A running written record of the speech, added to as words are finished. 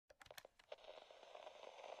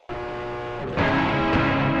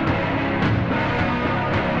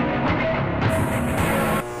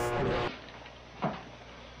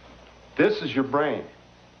This is your brain.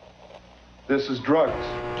 This is drugs.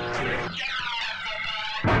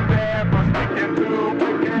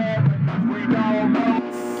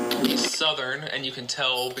 He's Southern, and you can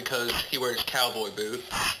tell because he wears cowboy boots.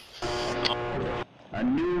 A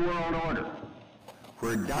new world order.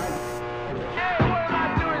 We're done. What am I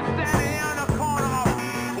doing standing on the corner of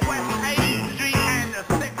West 8th Street and the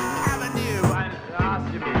 6th Avenue? And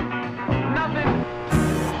ask me. Nothing.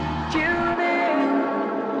 Tune in.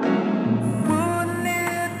 Wouldn't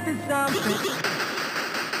it be something?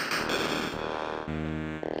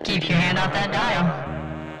 Keep your hand off that dial.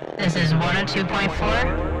 This is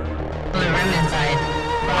 102.4 Blue Rim Inside.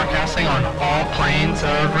 Broadcasting on all planes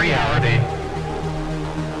of reality.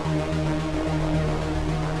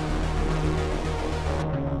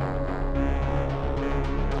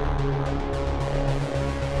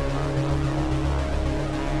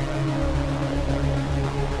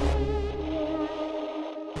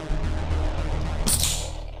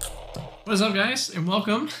 What's up, guys, and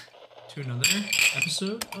welcome to another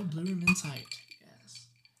episode of Blue Room Insight. Yes.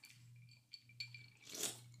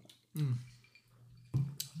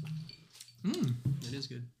 It is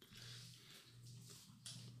good.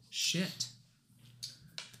 Shit.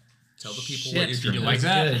 Tell the people Shit. what you're drinking. Like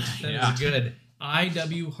that? Good. That Yeah. is good.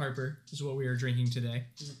 I.W. Harper is what we are drinking today.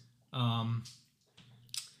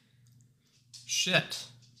 Shit.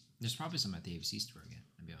 There's probably some at the ABC store again,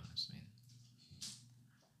 to be honest. I mean,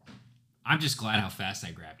 I'm just glad how fast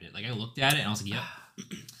I grabbed it. Like, I looked at it and I was like, yep.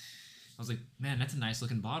 I was like, man, that's a nice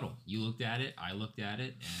looking bottle. You looked at it, I looked at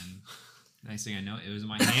it, and next thing I know, it was in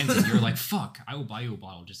my hands, and you were like, fuck, I will buy you a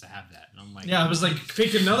bottle just to have that. And I'm like, Yeah, I was like,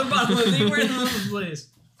 pick another bottle and think we're in the place.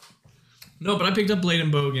 No, but I picked up Blade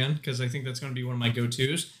and Bow again because I think that's going to be one of my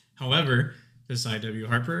go-tos. However, this I.W.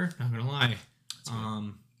 Harper, not going to lie,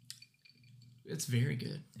 it's very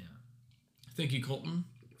good. Yeah. Thank you, Colton,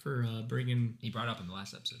 for bringing. He brought it up in the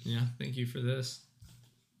last episode. Yeah, thank you for this.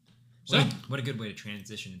 What a good way to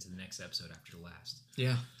transition into the next episode after the last.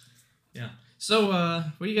 Yeah. So, what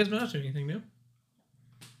have you guys been up to? Anything new?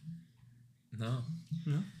 No.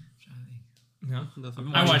 No.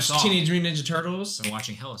 Nothing. I watched Teenage Mutant Ninja Turtles. I've been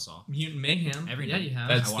watching Hella Saw. Mutant Mayhem. Every yeah, night. you have.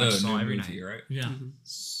 That's I watch the Saw new every movie, night. right? Yeah.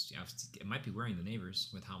 Yeah, it might be wearing the neighbors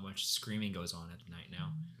with how much screaming goes on at night now.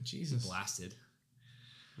 Jesus. Blasted.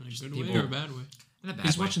 In a Just good people- way or a bad way? In a bad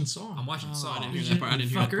He's way. watching Saw. I'm watching Saw. I didn't hear that part. I didn't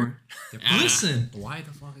hear that part. They're- Listen. Why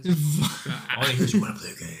the fuck is all they hear is you want to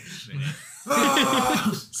play games?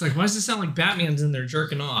 It's like, why does it sound like Batman's in there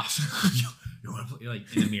jerking off? You want to play,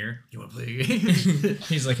 like, in the mirror? You want to play a game?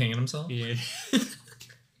 He's like hanging himself. Yeah.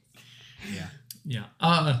 Yeah.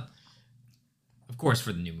 Yeah. Of course,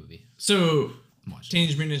 for the new movie. So, I'm watching.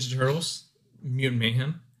 Teenage Mutant Ninja Turtles, Mutant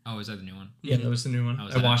Mayhem. Oh, is that the new one? Yeah, that was the new one. How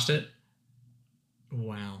was I that? watched it.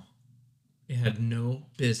 Wow. It had no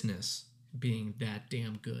business being that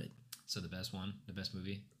damn good. So the best one, the best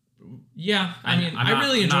movie. Yeah, I I'm mean, not- I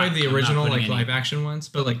really I'm not- enjoyed the I'm not original, putting like, any- live action ones,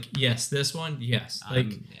 but, like, yes, this one, yes.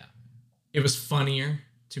 Like, Yeah. it was funnier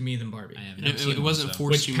to me than Barbie. I have And never seen it wasn't one, so-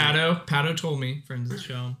 forced. Which Pato told me, friends of the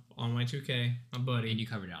show, on Y2K, my buddy. And you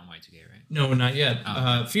covered it on Y2K, right? No, not yet.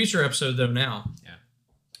 Oh, Future episode, though, now.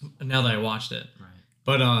 Yeah. Now that I watched it. Right.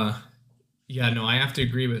 But, yeah, no, I have to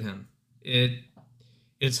agree with him.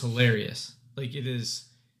 It's hilarious. Like, it is...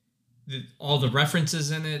 all the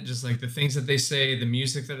references in it, just like the things that they say, the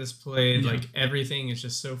music that is played, like everything is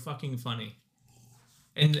just so fucking funny,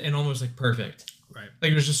 and almost like perfect. Right.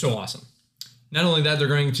 Like it was just so awesome. Not only that, they're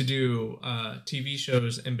going to do TV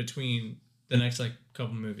shows in between the next like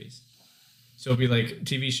couple movies. So it'll be like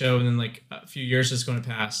TV show, and then like a few years is going to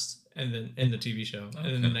pass, and then in the TV show,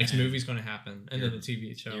 and then the next movie's going to happen, and then the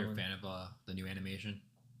TV show. You're a fan of the new animation?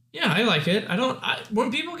 Yeah, I like it.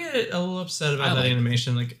 When people get a little upset about that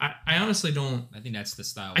animation, like I honestly don't. I think that's the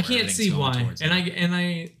style. I where can't see everything's going why, towards and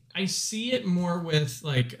it. I see it more with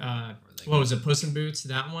like what was it, Puss in Boots?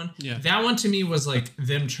 That one. Yeah. That one to me was like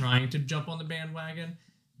them trying to jump on the bandwagon,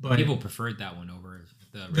 but People preferred that one over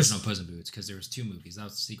the original Puss in Boots because there was two movies. That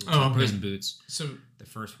was the sequel to Oh, okay. Puss in Boots, so the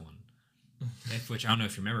first one. Which I don't know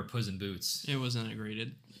if you remember Puss in Boots. It wasn't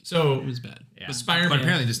integrated. so It was bad. Yeah. But Spider-Man- But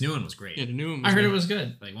apparently this new one was great. Yeah, the new one. I heard good. it was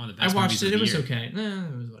good. Like one of the I best watched movies it. of It the was year. okay.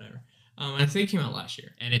 It was whatever. I think it came out last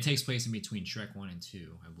year. And it takes place in between Shrek 1 and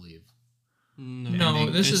 2, I believe. No,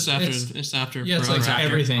 It's after. Yeah, it's Forever like After.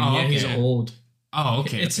 everything. Oh, Yeah, he's okay. old. Oh,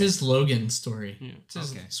 okay. It's his Logan story. Yeah. It's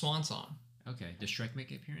his Okay. swan song. Okay. Does Shrek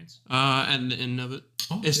make an appearance? At the end of it,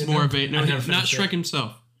 Oh, it's didn't more know. of a I no, never not finished Shrek it.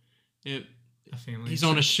 himself. It A family. he's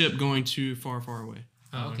on a ship going too far away.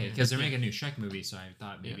 Oh, okay. Because they're making a new Shrek movie, so I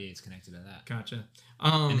thought maybe it's connected to that. Gotcha.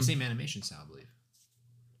 And the same animation style, I believe.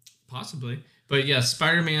 Possibly. But yeah,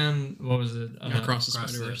 Spider-Man. What was it? Across the Across the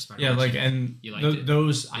Spider-Verse. Spider-Verse. Yeah, like and You liked it?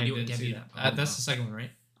 those I I knew it didn't gave see you that. that. That's the second one, right?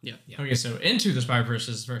 Yeah. Yeah. Okay, so Into the Spider-Verse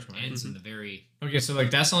is the first one. And it's in the very Okay, so like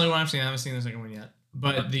that's the only one I've seen. I haven't seen the second one yet.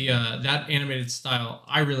 But the that animated style,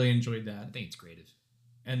 I really enjoyed I that. think it's creative.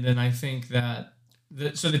 And then I think that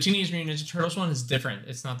the Teenage Mutant Ninja Turtles one is different.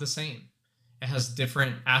 It's not the same. It has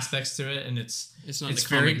different aspects to it, and it's not it's the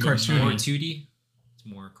very comic book cartoony. More 2D. It's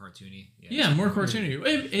more cartoony. Yeah, more cartoony.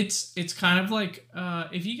 It's kind of like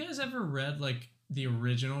if you guys ever read like the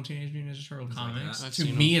original Teenage Mutant Ninja Turtle It's like comics, that. I've to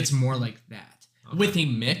seen me them. it's more like that Okay. with a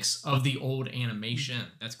mix of the old animation.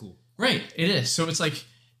 That's cool. Right, it is. So it's like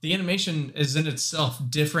the animation is in itself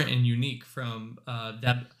different and unique from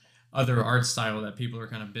that other art style that people are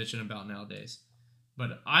kind of bitching about nowadays.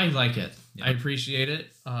 But I like it. Yeah. I appreciate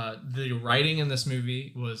it. The writing in this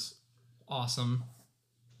movie was awesome.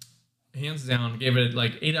 Hands down, gave it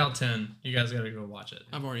like 8 out of 10. You guys got to go watch it.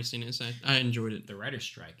 I've already seen it. So I enjoyed it. The writer's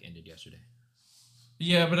strike ended yesterday,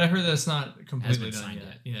 Yeah, but I heard that it's not completely been done signed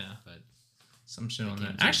yet. yet. Yeah, but some shit on came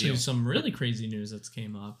that. to a Actually, deal. some really crazy news that's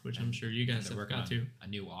came up, which I'm And- sure you guys they're have working got on to. a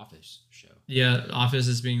new Office show. Yeah, Office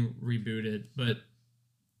is being rebooted. But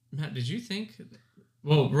Matt, did you think?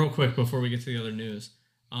 Well, real quick before we get to the other news,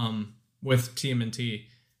 with TMNT,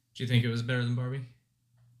 do you think it was better than Barbie?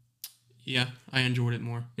 Yeah, I enjoyed it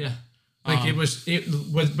more. Yeah, like it was.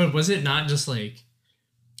 But was it not just like?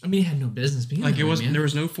 I mean, it had no business being Like that it way, was. man. There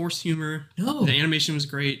was no forced humor. No. The animation was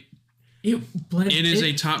great. It It is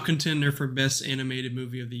a top contender for best animated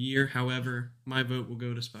movie of the year. However, my vote will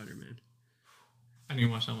go to Spider-Man. I didn't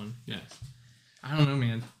watch that one. Yeah, I don't know,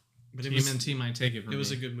 man. But it was, TMNT might take it. it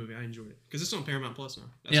was a good movie. I enjoyed it because it's on Paramount Plus now.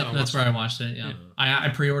 Yeah, how I that's watched where it. I watched it. Yeah, I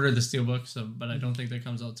pre-ordered the Steelbook, so but I don't think that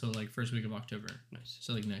comes out till like first week of October. Nice.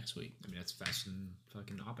 So like next week. I mean, that's faster than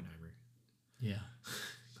fucking Oppenheimer. Yeah.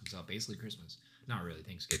 Comes out basically Christmas. Not really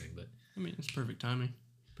Thanksgiving, but I mean, it's perfect timing.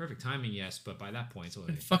 perfect timing, yes. But by that point, it's Been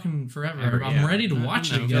only, fucking forever. Ever, I'm yeah. ready to I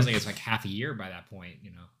watch know. it it feels again. like it's like half a year by that point,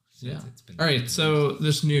 you know. So Yeah. it's been. All right. So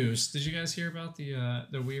this news. Did you guys hear about the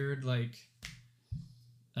weird like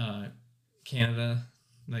Canada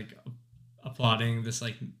like applauding this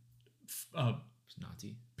like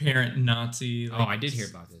Nazi. parent Nazi? Like, Oh, I did hear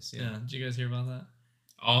about this. Yeah. Yeah. Did you guys hear about that?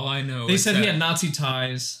 All I know They is said he that- had Nazi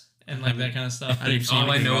ties and like that kind of stuff. I didn't see all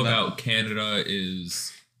I anything know about about Canada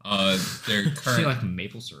is their I feel current like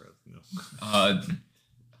maple syrup. You know?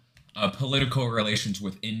 political relations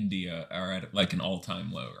with India are at like an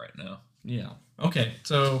all-time low right now. Yeah. Okay.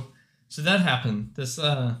 So that happened. This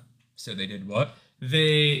So they did what?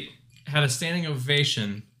 they had a standing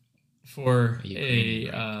ovation for A a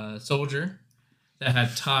Ukrainian, soldier that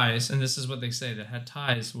had ties, and this is what they say, that had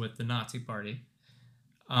ties with the Nazi party.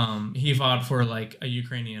 He fought for like a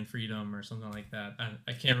Ukrainian freedom or something like that.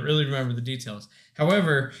 I can't really remember the details.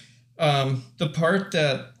 However, the part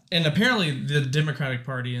that, and apparently the Democratic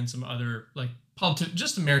Party and some other like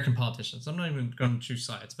just American politicians. I'm not even going to choose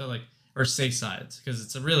sides, but like, or say sides, because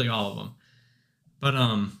it's really all of them. But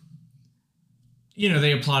you know,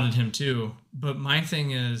 they applauded him too. But my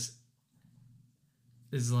thing is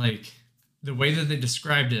like the way that they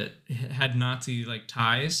described it had Nazi like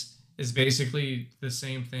ties is basically the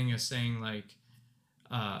same thing as saying like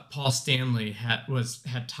Paul Stanley had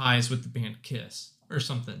ties with the band Kiss or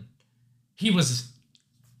something. He was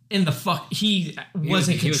in the he was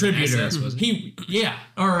a he was in contributor. SS, wasn't he yeah,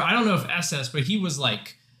 or I don't know if SS, but he was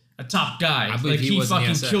like a top guy. I believe like he was in the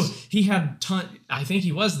fucking SS. killed. He had I think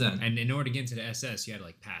he was then. And in order to get into the SS, you had to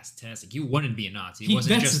like pass tests. Like you wouldn't be a Nazi. It He-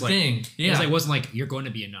 wasn't that's just the like thing. Yeah. It wasn't like you're going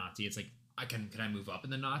to be a Nazi. It's like can I move up in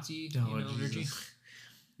the Nazi Oh, energy? Jesus.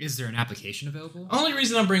 Is there an application available? Only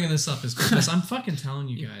reason I'm bringing this up is because I'm fucking telling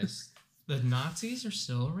you guys, the Nazis are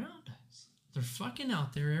still around us. They're fucking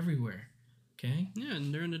out there everywhere. Okay? Yeah,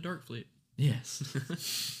 and they're in the Dark Fleet. Yes.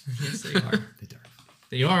 Yes, they are. The dark.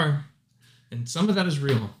 They are. And some of that is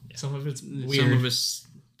real. Some of it's weird. Some of us,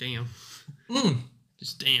 damn. Mm.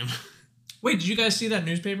 Just damn. Wait, did you guys see that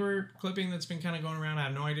newspaper clipping that's been kind of going around? I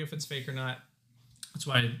have no idea if it's fake or not. That's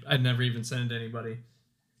why I'd never even sent it to anybody.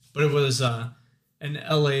 But it was an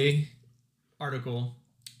LA article,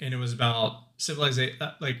 and it was about civilization.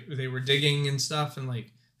 Like they were digging and stuff, and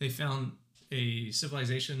like they found a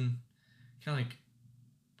civilization, kind of like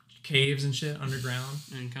caves and shit underground.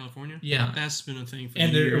 In California? Yeah. That's been a thing for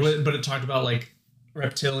And years. but it talked about like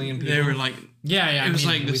reptilian people. They were like, Yeah. it was I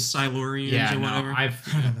mean, like the we- Silurians Yeah, or no, whatever.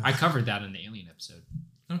 I covered that in the Alien episode.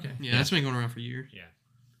 Okay. Yeah, that's been going around for years. Yeah.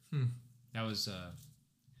 Hmm. That was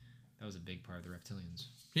a big part of the reptilians.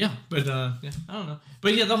 Yeah, but yeah, I don't know.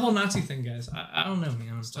 But yeah, the whole Nazi thing, guys. I don't know,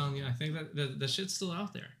 man. I'm telling you, I think that the shit's still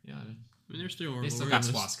out there. Yeah. I mean, they're still They still got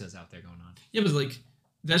swastikas out there going on. Yeah, but like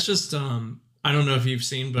that's just I don't know if you've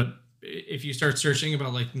seen, but if you start searching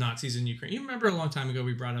about like Nazis in Ukraine, you remember a long time ago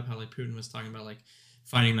we brought up how like Putin was talking about like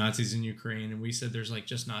fighting Nazis in Ukraine, and we said there's like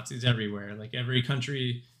just Nazis everywhere, like every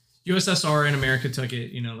country, USSR and America took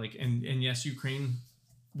it, you know, like and yes, Ukraine,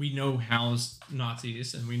 we know housed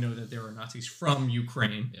Nazis, and we know that there were Nazis from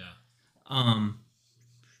Ukraine. Yeah.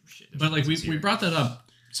 But like we brought that up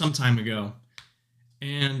some time ago,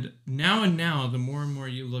 and now the more and more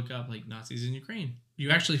you look up like Nazis in Ukraine, you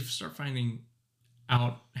actually start finding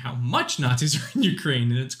out how much Nazis are in Ukraine,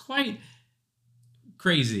 and it's quite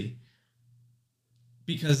crazy.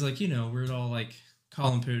 Because like, you know, we're all like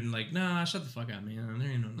calling Putin like, nah, shut the fuck up, man. There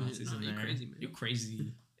ain't no Nazis in there. Crazy, man. You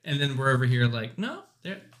crazy. And then we're over here like, no,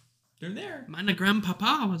 they're there. My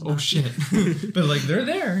grandpapa was. Oh shit. But like they're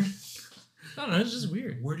there. I don't know, it's just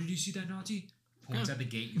weird. Where did you see that Nazi? Points at the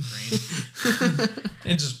gate, Ukraine.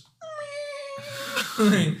 And just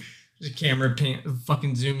the camera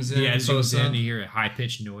fucking zooms in. Yeah, and zooms up. in, you hear a high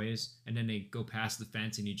pitched noise, and then they go past the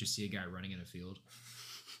fence, and you just see a guy running in a field.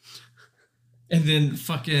 And then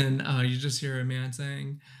fucking you just hear a man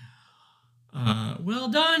saying, well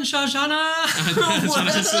done, Shoshana. That's what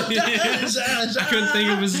I said. I couldn't think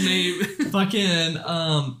of his name. Fucking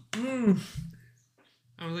I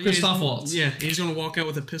was like, Christoph yeah, Waltz. Yeah, he's gonna walk out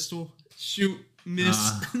with a pistol, shoot,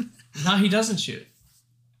 miss. No, he doesn't shoot.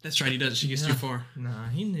 That's right, he does. She gets too far. Nah,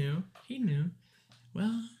 he knew.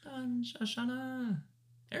 Well done, Shoshana.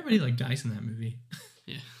 Everybody like dies in that movie.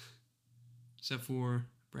 Yeah, except for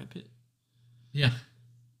Brad Pitt. Yeah.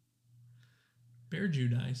 Bear Jew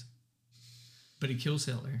dies. But he kills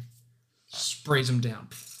Hitler. Sprays him down.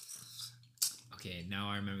 Okay, now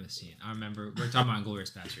I remember the scene. I remember we're talking about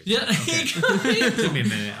Inglourious Basterds. Yeah. Okay. It took me a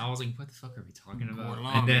minute. I was like, what the fuck are we talking about? Gordon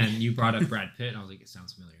And Lamy. then you brought up Brad Pitt, and I was like, it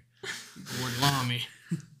sounds familiar. Gordon Lamy.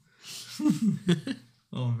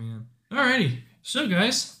 Oh, man. Alrighty. So,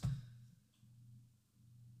 guys.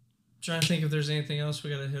 Trying to think if there's anything else we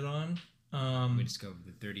got to hit on. We discovered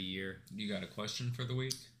the 30-year. You got a question for the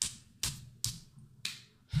week?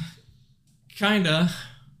 Kinda.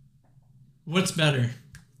 What's better?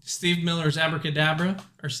 Steve Miller's Abracadabra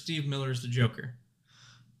or Steve Miller's The Joker?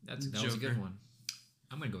 That was a Joker. good one.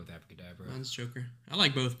 I'm going to go with Abracadabra. Mine's Joker. I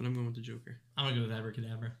like both, but I'm going with the Joker. I'm gonna go with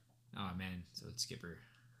Abracadabra. Oh, man. So it's Skipper.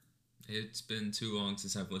 It's been too long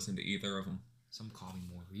since I've listened to either of them. Some call me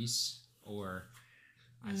Maurice. Or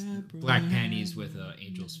black panties with an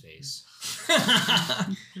angel's face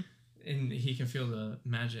And he can feel the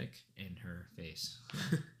magic. in her face.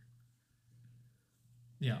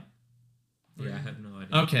 Yeah. Yeah, I have no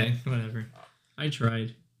idea. Okay, whatever. I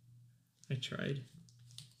tried.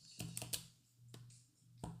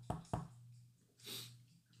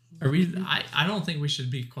 Are we? I don't think we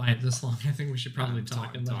should be quiet this long. I think we should probably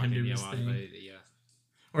talk and let him do his thing. Yeah.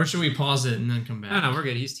 Or should we pause it and then come back? No, we're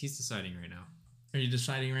good. He's deciding right now. Are you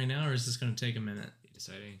deciding right now, or is this going to take a minute?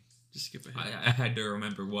 Deciding. Just skip ahead. I had to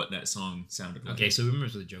remember what that song sounded like. Okay, so remember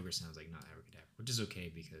what the Joker sounds like, not Abracadabra, which is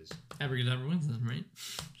okay because Abracadabra wins then, right?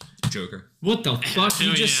 Joker. What the fuck? You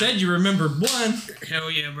Hell just yeah. said you remembered one. Hell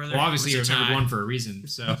yeah, brother. well, obviously you What's your remembered tie? one for a reason.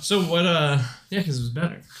 So So what? Yeah, because it was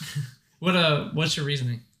better. What's your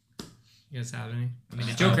reasoning? You guys have any? I mean,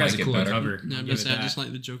 the I Joker has like a it cooler better. cover. No, I'll but give it I that. just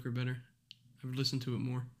like the Joker better. I've listened to it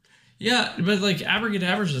more. Yeah, but like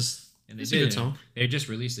Abracadabra's just. And they It's a good did. song. They just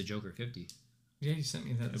released the Joker 50, Yeah, you sent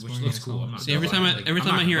me that. this which morning, looks I saw cool. it. I'm not See, every gonna time lie. I every I'm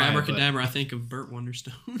time not I hear gonna lie, but Abracadabra, I think of Burt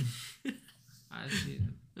Wonderstone. I see it.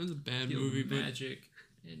 That was a bad Feel movie, but magic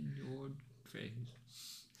in your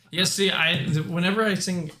face. Yeah, see, whenever I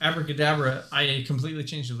sing Abracadabra, I completely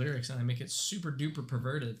change the lyrics and I make it super duper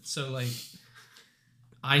perverted. So like,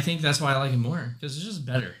 I think that's why I like it more because it's just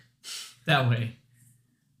better that way.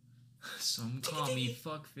 Some call me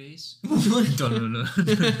fuckface.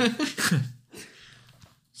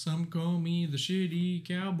 Some call me the shitty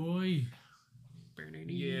cowboy.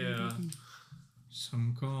 Yeah.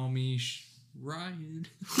 Some call me Ryan.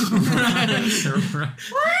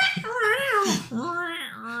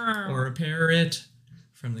 or a parrot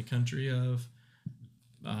from the country of.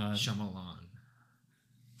 Shyamalan.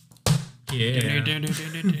 Yeah.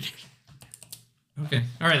 Okay.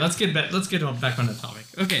 All right. Let's get back on the topic.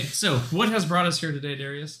 Okay. So, what has brought us here today,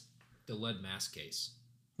 Darius? The lead mask case.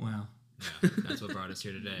 Wow. Yeah, that's what brought us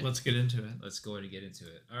here today. Let's get into it. Let's go ahead and get into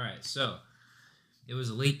it. All right, so it was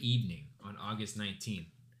a late evening on August 19th,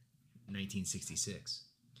 1966.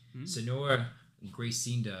 Senora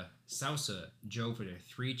Gracinda Sousa drove with her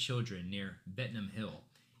 3 children near Betnam Hill.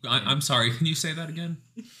 I'm sorry, can you say that again?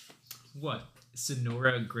 What?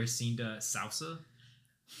 Senora Gracinda Sousa?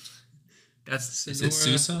 That's is Sonora, it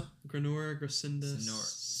Sousa? Granora, Gracinda, Sonora-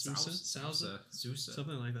 Sousa, Sousa.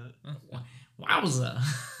 something like that. Wowza.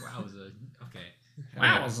 Wowza. Okay.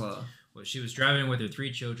 Wowza. Well, she was driving with her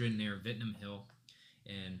 3 children near Vietnam Hill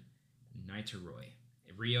in Niterói,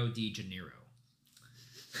 Rio de Janeiro.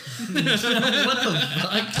 What the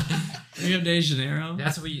fuck? Rio de Janeiro?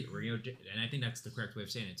 That's what and I think that's the correct way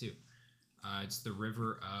of saying it too. It's the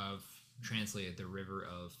river of, translated, the river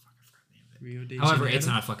of, fuck, I forgot the name of it. Rio de However, Janeiro? it's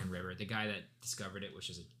not a fucking river. The guy that discovered it was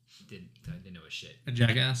just didn't know his shit. A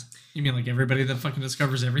jackass? You mean like everybody that fucking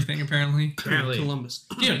discovers everything, apparently? Apparently. Columbus.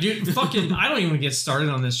 Dude, fucking, I don't even get started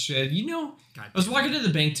on this shit. You know, God I was damn walking to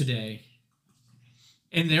the bank today,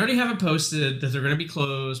 and they already have it posted that they're going to be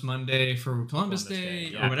closed Monday for Columbus Day,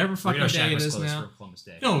 yeah. or whatever fucking Reno day Shack it was is closed now. for Columbus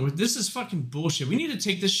Day. No, this is fucking bullshit. We need to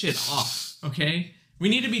take this shit off, okay? We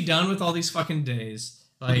need to be done with all these fucking days.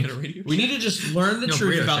 Like, got a Radio we need to just learn the No,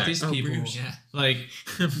 truth Burrito about Shack. these Oh, people. Burrito Yeah. Like,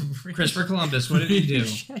 Christopher Columbus, what did he do?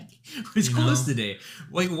 It's You closed know? today.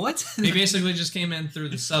 Like what? He basically just came in through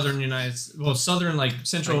the southern southern, like,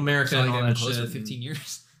 Central America and all that shit. for and 15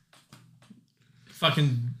 years.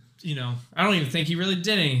 Fucking, you know, I don't even think he really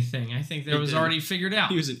did anything. I think that He was did. already figured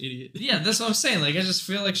out. He was an idiot. Yeah, that's what I'm saying. Like, I just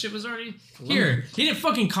feel like shit was already here. He didn't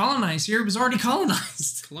fucking colonize here. It was already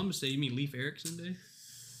colonized. Columbus Day, you mean Leif Erikson Day?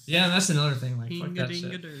 Yeah, that's another thing. Like, fuck that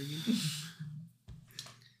shit. Hinga-dinga-durga.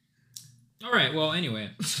 All right. Well,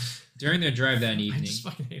 anyway, during their drive that I evening, just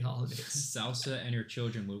fucking hate holidays. Salsa and her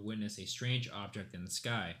children would witness a strange object in the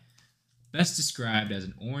sky, best described as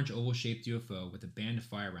an orange oval-shaped UFO with a band of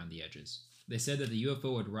fire around the edges. They said that the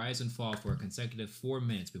UFO would rise and fall for a consecutive 4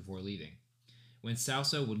 minutes before leaving. When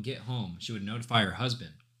Salsa would get home, she would notify her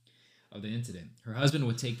husband of the incident. Her husband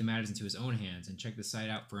would take the matters into his own hands and check the site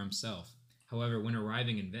out for himself. However, when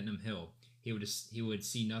arriving in Vietnam Hill, he would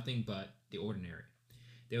see nothing but the ordinary.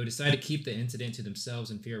 They would decide to keep the incident to themselves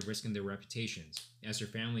in fear of risking their reputations, as her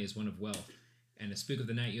family is one of wealth, and a spook of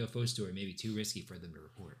the night UFO story may be too risky for them to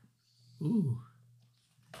report. Ooh.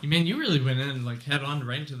 Man, you really went in, like, head on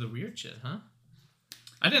right into the weird shit, huh?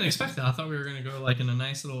 I didn't expect that. I thought we were going to go, like, in a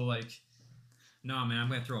nice little, like... No, man, I'm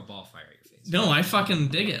going to throw a ball fire at your face. No, I fucking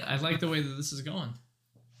dig it. I like the way that this is going.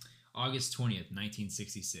 August 20th,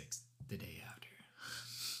 1966, the day after.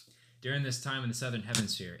 During this time in the southern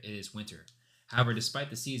hemisphere, it is winter. However, despite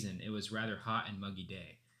the season, it was rather hot and muggy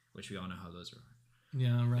day, which we all know how those are.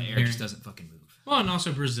 Yeah, right. The air here. just doesn't fucking move. Well, and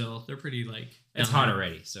also Brazil. They're pretty, like... It's down hot there.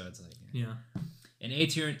 already, so it's like... Yeah. An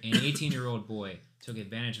 18-year-old boy took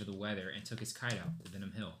advantage of the weather and took his kite out to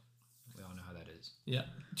Vietnam Hill. We all know how that is. Yeah.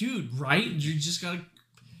 Dude, right? You just gotta...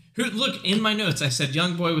 Here, look, in my notes, I said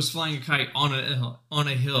young boy was flying a kite on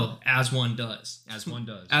a hill, as one does. As one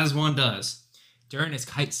does. As one does. During his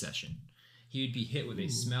kite session, he would be hit with a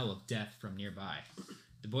smell of death from nearby.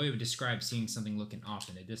 The boy would describe seeing something looking off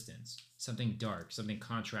in the distance. Something dark, something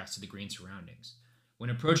contrast to the green surroundings. When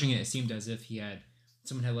approaching it, it seemed as if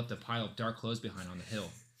someone had left a pile of dark clothes behind on the hill.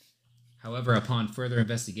 However, upon further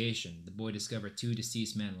investigation, the boy discovered 2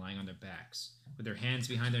 deceased men lying on their backs, with their hands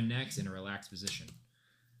behind their necks in a relaxed position.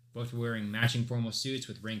 Both were wearing matching formal suits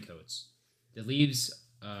with raincoats. The leaves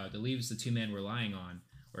the 2 men were lying on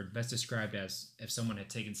were best described as if someone had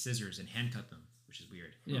taken scissors and hand cut them, which is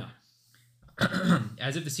weird. Yeah.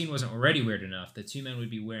 As if the scene wasn't already weird enough, the 2 men would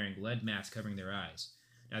be wearing lead masks covering their eyes.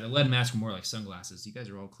 Now, the lead masks were more like sunglasses. You guys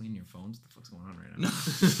are all cleaning your phones? What the fuck's going on right now?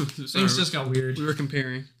 Things just got weird. We were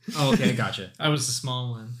comparing. Oh, okay, gotcha. I was the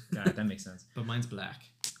small one, Got it, that makes sense. but mine's black.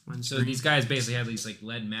 Mine's So green. these guys basically had these like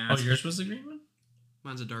lead Oh, masks. yours was the green one?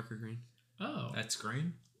 Mine's a darker green. Oh. That's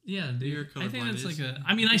green. Yeah, Your dude. I think colorblind that's is? like a...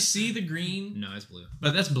 I mean, I see the green, No, it's blue.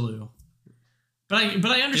 but that's blue. But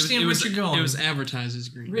I understand where you're going. It was advertised as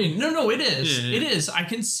green. green. No, it is. Yeah, yeah. It is. I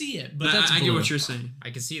can see it, but But that's I blue. get what you're saying. I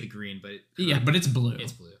can see the green, but Yeah, but it's blue.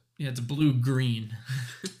 it's blue. Yeah, it's blue-green.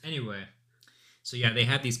 Anyway, so yeah, they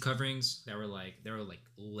had these coverings that were like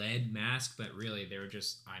lead mask, but really they were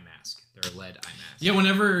just eye mask. They were lead eye mask. Yeah,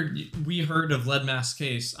 whenever we heard of lead mask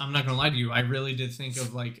case, I'm not gonna lie to you, I really did think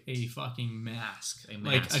of like a fucking mask, A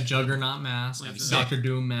like mask. a Juggernaut mask, Like like the- Doctor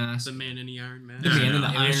Doom mask. The man in the iron mask. The man in the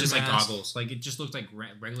it iron was just like mask. goggles. Like it just looked like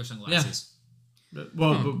regular sunglasses. But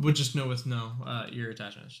with just no ear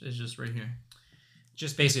attachments. It's just right here.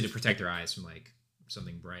 Just basically to protect their eyes from like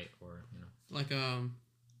something bright or Like,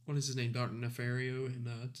 what is his name? Dr. Nefario in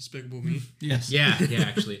Despicable Me. Yes. Yeah,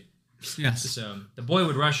 actually. Yes. So the boy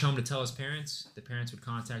would rush home to tell his parents. The parents would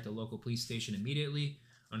contact a local police station immediately.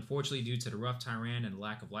 Unfortunately, due to the rough terrain and the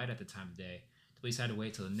lack of light at the time of day, the police had to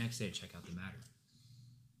wait till the next day to check out the matter.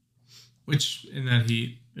 Which in that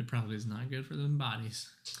heat, it probably is not good for them bodies.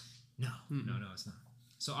 No, it's not.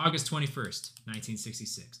 So August 21st,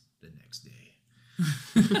 1966, the next day.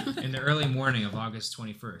 In the early morning of August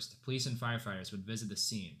 21st, police and firefighters would visit the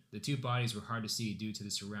scene. The two bodies were hard to see due to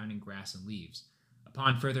the surrounding grass and leaves.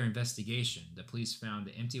 Upon further investigation, the police found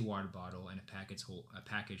an empty water bottle and a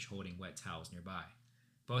package holding wet towels nearby.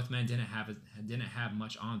 Both men didn't have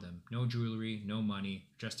much on them. No jewelry, no money,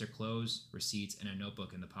 just their clothes, receipts, and a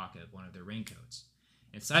notebook in the pocket of one of their raincoats.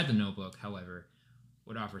 Inside the notebook, however,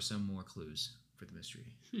 would offer some more clues for the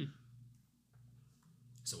mystery.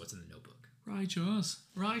 So what's in the notebook? Righteous.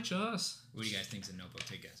 What do you guys think's in the notebook?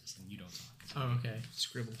 Take guesses, and you don't talk. Oh, okay.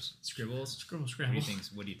 Scribbles. Scribble.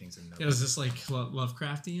 What do you think's in the notebook? Yeah, is this like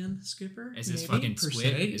Lovecraftian, Skipper? Is this Maybe, fucking per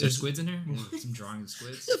squid? se? Is there squids in there? Some drawings of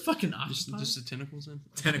squids? It's a fucking Just octopus. the tentacles in.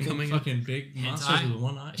 Tentacle Fucking big monsters hentai? with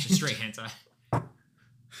one eye. It's just straight hentai.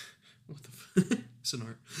 What the fuck? It's an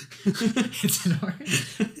art. It's an art.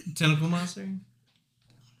 Tentacle monster?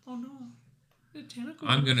 Oh no. The tentacle.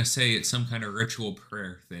 I'm gonna say it's some kind of ritual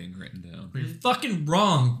prayer thing written down. You're fucking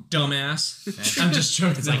wrong, dumbass. I'm just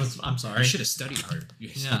joking. I'm sorry. I should have studied harder.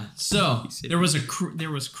 Yeah. So there was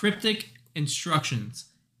cryptic instructions.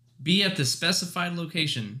 Be at the specified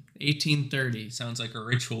location, 1830. Sounds like a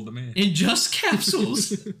ritual to me. Ingest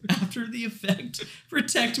capsules after the effect.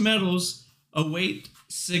 Protect metals. Await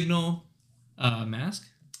signal. Mask.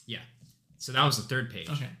 Yeah. So that was the third page.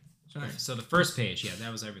 Okay. Sorry. So the first page, yeah, that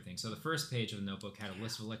was everything. So the first page of the notebook had a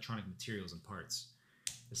list of electronic materials and parts.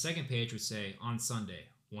 The second page would say, on Sunday,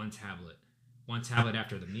 1 tablet. 1 tablet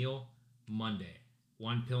after the meal. Monday,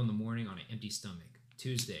 1 pill in the morning on an empty stomach.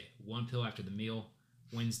 Tuesday, 1 pill after the meal.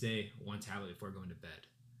 Wednesday, 1 tablet before going to bed.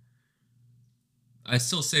 I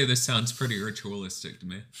still say this sounds pretty ritualistic to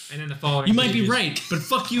me. And then the following You might be pages- right, but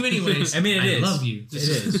fuck you anyways. I mean, it is. I love you. It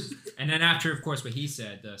is. And then after, of course, what he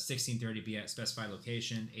said, the 1630 be at specified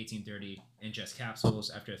location, 1830 ingest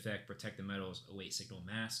capsules, after effect, protect the metals, await signal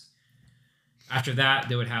mask. After that,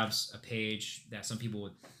 they would have a page that some people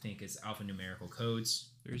would think is alphanumerical codes.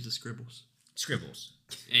 There's the scribbles. Scribbles.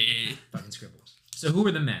 Fucking scribbles. So who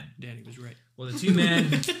were the men? Daddy was right. Well, the two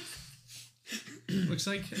men... Looks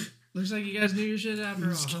like you guys knew your shit after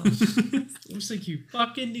all. Huh? Looks like you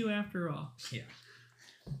fucking knew after all. Yeah.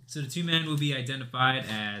 So the two men will be identified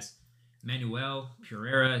as Manuel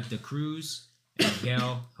Pereira de Cruz and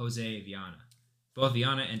Miguel Jose Viana. Both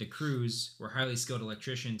Viana and de Cruz were highly skilled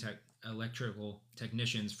electrical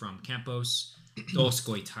technicians from Campos dos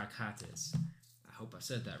Goitacazes. I hope I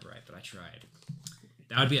said that right, but I tried.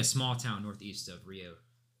 That would be a small town northeast of Rio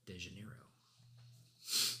de Janeiro.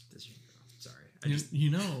 Sorry.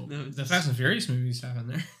 The Fast and Furious movies happen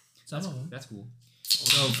there. Some of them. That's cool.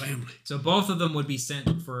 Family. So both of them would be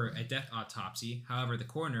sent for a death autopsy. However, the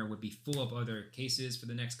coroner would be full of other cases for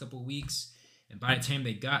the next couple of weeks. And by the time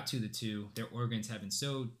they got to the two, their organs had been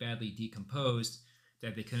so badly decomposed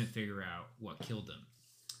that they couldn't figure out what killed them.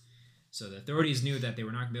 So the authorities knew that they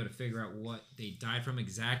were not going to be able to figure out what they died from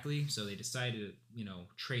exactly. So they decided to,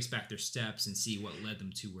 trace back their steps and see what led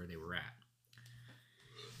them to where they were at.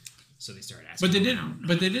 So they started asking.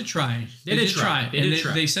 But they did try. They did try.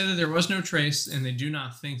 They said that there was no trace, and they do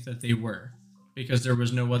not think that they were, because there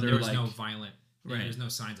was no other. There was no violent. Right. There's no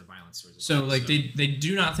signs of violence. So they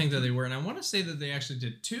do not think that they were, and I want to say that they actually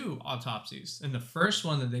did 2 autopsies, and the first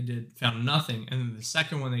one that they did found nothing, and then the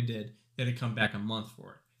second one they did, they had to come back a month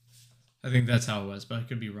for it. I think that's how it was, but I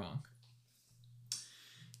could be wrong.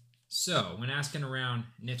 So when asking around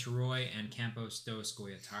Niterói and Campos dos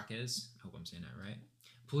Goyataques, I hope I'm saying that right.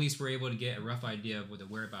 Police were able to get a rough idea of the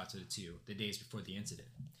whereabouts of the two the days before the incident.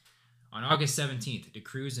 On August 17th, de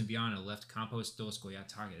Cruz and Viana left Campos dos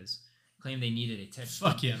Goyataques, claimed they needed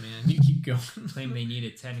Fuck yeah, man. You keep going. claimed they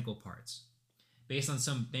needed technical parts. Based on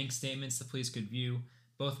some bank statements the police could view,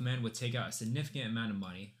 both men would take out a significant amount of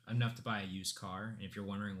money, enough to buy a used car. And if you're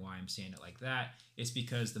wondering why I'm saying it like that, it's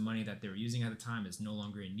because the money that they were using at the time is no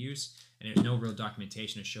longer in use, and there's no real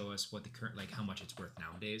documentation to show us what the current, how much it's worth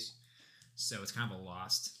nowadays. So it's kind of a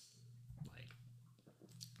lost,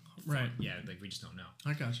 right. Yeah, we just don't know.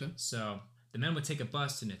 I gotcha. So the men would take a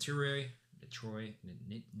bus to Niterói.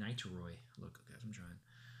 Look, guys, I'm trying.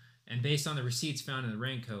 And based on the receipts found in the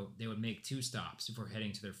raincoat, they would make 2 stops before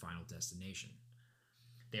heading to their final destination.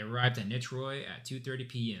 They arrived at Niterói at 2:30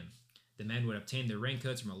 p.m. The men would obtain their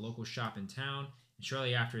raincoats from a local shop in town, and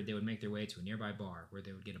shortly after, they would make their way to a nearby bar where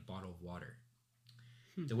they would get a bottle of water.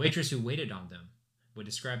 The waitress who waited on them would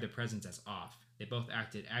describe their presence as off. They both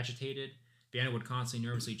acted agitated. Viana would constantly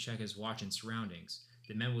nervously check his watch and surroundings.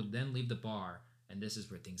 The men would then leave the bar, and this is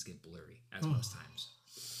where things get blurry, as most times.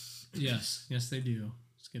 Yes, they do,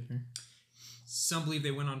 Skipper. Some believe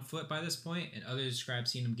they went on foot by this point, and others describe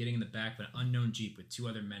seeing them getting in the back of an unknown Jeep with 2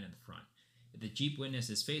 other men in the front. If the Jeep witness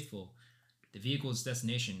is faithful, the vehicle's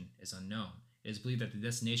destination is unknown, It is believed that the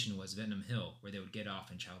destination was Vietnam Hill, where they would get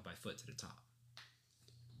off and travel by foot to the top.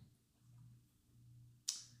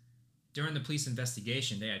 During the police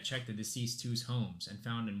investigation, they had checked the deceased two's homes and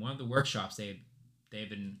found in one of the workshops they had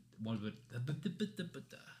been one of the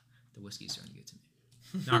whiskey's starting to get to me.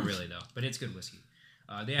 Not really though, but it's good whiskey.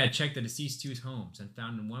 They had checked the deceased two's homes and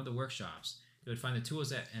found in one of the workshops they would find the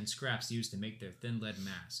tools and scraps used to make their thin lead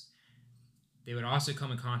mask. They would also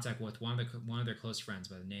come in contact with one of their close friends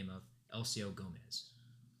by the name of LCO Gomez.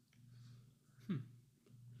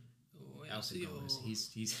 LCO Gomez.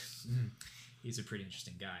 He's a pretty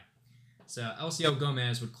interesting guy. So LCO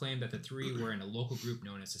Gomez would claim that the three were in a local group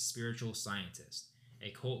known as the Spiritual Scientists,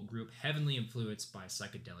 a cult group heavily influenced by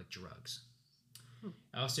psychedelic drugs.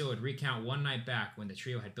 LCO would recount one night back when the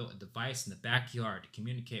trio had built a device in the backyard to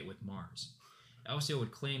communicate with Mars. LCO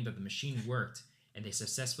would claim that the machine worked and they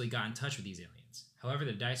successfully got in touch with these aliens. However,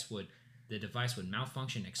 the device would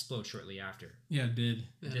malfunction and explode shortly after. Yeah, it did.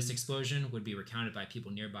 This explosion would be recounted by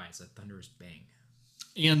people nearby as a thunderous bang.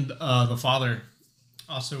 And the father,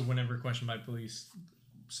 also, whenever questioned by police,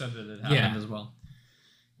 said that it happened as well.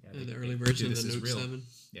 Yeah, The early version of this the is Note real. 7.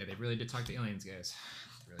 Yeah, they really did talk to aliens, guys.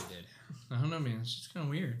 They really did. I don't know, man. It's just kind of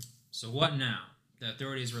weird. So what now? The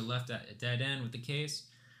authorities were left at a dead end with the case.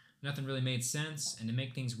 Nothing really made sense, and to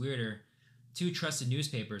make things weirder, 2 trusted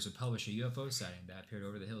newspapers would publish a UFO sighting that appeared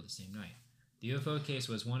over the hill the same night. The UFO case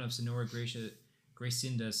was one of Sonora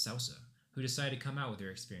Gracinda Sousa, who decided to come out with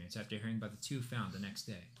her experience after hearing about the 2 found the next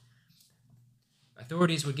day.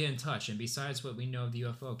 Authorities would get in touch, and besides what we know of the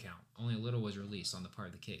UFO account, only a little was released on the part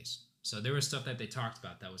of the case. So there was stuff that they talked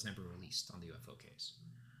about that was never released on the UFO case.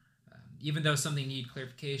 Even though something needed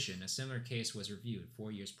clarification, a similar case was reviewed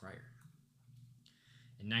 4 years prior.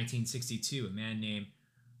 In 1962, a man named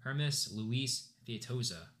Hermes Luis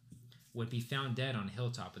Fietoza would be found dead on a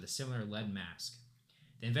hilltop with a similar lead mask.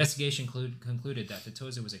 The investigation concluded that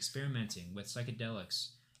Fietoza was experimenting with psychedelics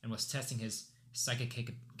and was testing his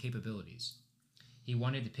psychic capabilities. He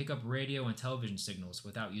wanted to pick up radio and television signals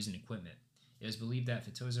without using equipment. It was believed that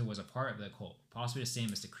Fietoza was a part of the cult, possibly the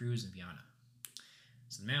same as the Cruz and Viana.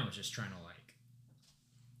 So the man was just trying to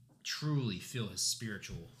truly feel his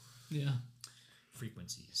spiritual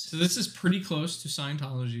frequencies. So this is pretty close to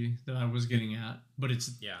Scientology that I was getting at, but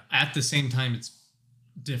it's at the same time it's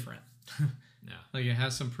different. Yeah. Like it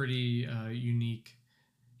has some pretty unique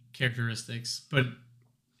characteristics, but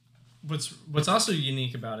what's also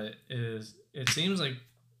unique about it is it seems like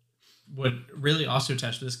what really also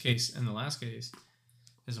touched this case and the last case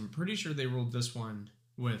is I'm pretty sure they ruled this one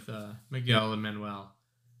with Miguel and Manuel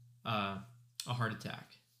a heart attack.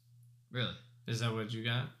 Really? Is that what you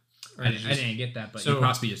got? Or I didn't get that, but so you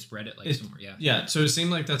possibly just spread it somewhere. Yeah. Yeah. So it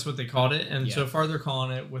seemed like that's what they called it, and so far they're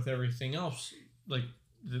calling it with everything else. Like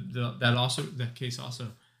that case also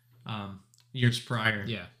years prior.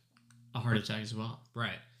 Yeah. A heart attack as well.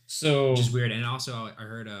 Right. So which is weird. And also I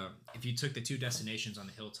heard if you took the 2 destinations on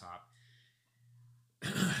the hilltop,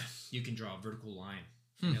 you can draw a vertical line.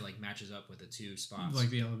 And it matches up with the 2 spots.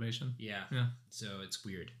 Like the elevation. Yeah. Yeah. So it's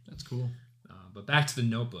weird. That's cool. But back to the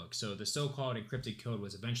notebook. So the so-called encrypted code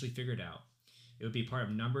was eventually figured out. It would be part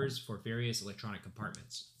of numbers for various electronic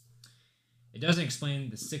compartments. It doesn't explain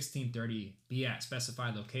the 1630 be at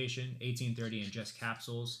specified location, 1830 ingest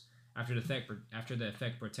capsules. After the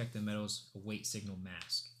effect protect the metal's await signal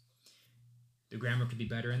mask. The grammar could be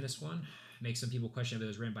better in this one. Makes some people question if it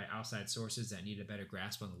was written by outside sources that need a better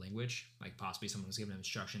grasp on the language. Like possibly someone was giving them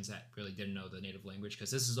instructions that really didn't know the native language,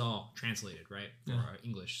 because this is all translated, right? For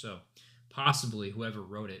English. So possibly whoever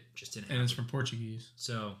wrote it just didn't have And it's from Portuguese.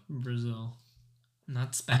 So Brazil.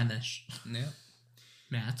 Not Spanish. Yeah.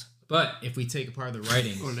 Matt. But if we take apart the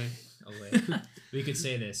writings, we could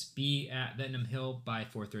say this: be at Vietnam Hill by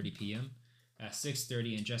 4:30 p.m. At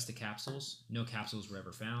 6:30, ingest the capsules. No capsules were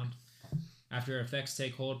ever found. After effects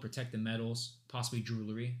take hold, protect the metals, possibly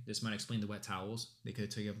jewelry. This might explain the wet towels. They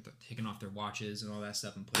could have taken off their watches and all that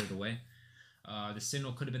stuff and put it away. The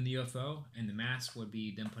signal could have been the UFO, and the mask would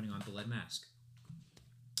be them putting on the lead mask.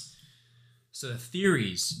 So the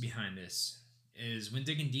theories behind this is when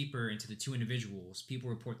digging deeper into the 2 individuals, people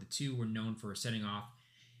report the 2 were known for setting off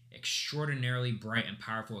extraordinarily bright and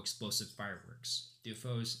powerful explosive fireworks. The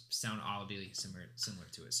UFOs sound oddly similar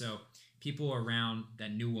to it. So people around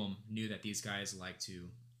that knew them knew that these guys like to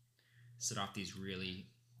set off these really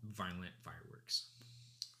violent fireworks.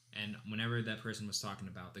 And whenever that person was talking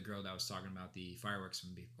about, the girl that was talking about the fireworks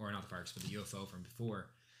from or not the fireworks, but the UFO from before,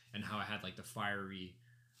 and how it had the fiery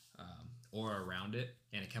aura around it,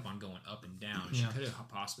 and it kept on going up and down. She could have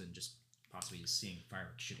possibly just seeing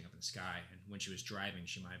fireworks shooting up in the sky, and when she was driving,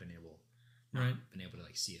 she might have been able not Right. been able to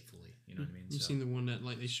like see it fully. You know what I mean? You've seen the one that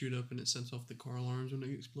like they shoot up and it sets off the car alarms when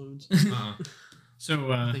it explodes.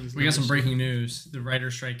 So Things we got some like breaking news. The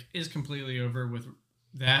writer's strike is completely over with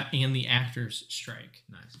that and the actors' strike.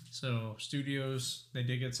 Nice. So studios, they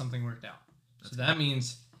did get something worked out. So that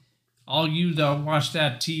means all you that watch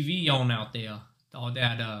that TV on out there, all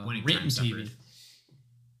that Winning written Time TV. suffered.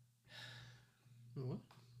 What?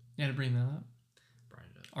 You had to bring that up. Brought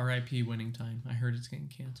it up. R.I.P. Winning Time. I heard it's getting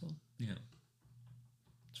canceled. Yeah.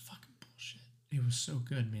 It's fucking bullshit. It was so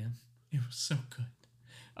good, man. It was so good.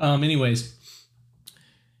 Anyways,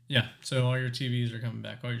 yeah. So all your TVs are coming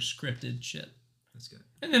back. All your scripted shit. That's good.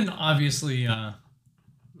 And then obviously,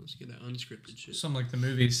 Let's get that unscripted shit. some like the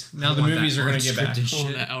movies. Now I the want movies that are gonna get back. unscripted All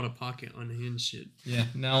shit. that out of pocket unhinged shit. Yeah.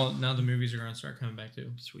 Now the movies are gonna start coming back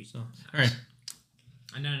too. Sweet. So all right.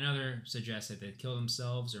 And then another suggested they killed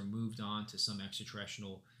themselves or moved on to some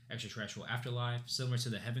extraterrestrial afterlife, similar to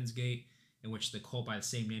the Heaven's Gate, in which the cult by the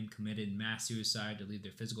same name committed mass suicide to leave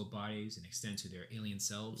their physical bodies and extend to their alien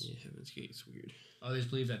selves. Yeah, Heaven's Gate's weird. Others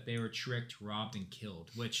believe that they were tricked, robbed, and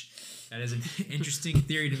killed, which that is an interesting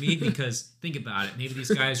theory to me because think about it. Maybe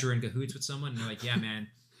these guys were in cahoots with someone and they're like, yeah, man,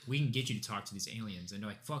 we can get you to talk to these aliens. And they're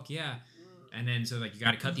like, fuck yeah. And then so like, you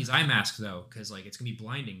got to cut these eye masks though, because like it's going to be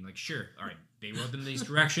blinding. Like, sure. All right. They wrote them these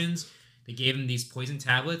directions. They gave them these poison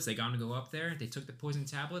tablets. They got them to go up there. They took the poison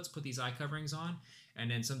tablets, put these eye coverings on,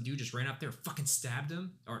 and then some dude just ran up there, fucking stabbed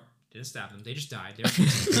them. Or didn't stab them. They just died. I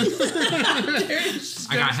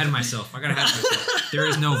got ahead of myself. There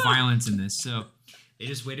is no violence in this. So they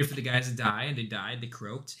just waited for the guys to die, and they died. They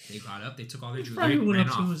croaked. They got up. They took all their jewelry. Probably went Ran up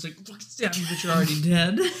to him and off. was like, "Fucking stab me, but you're already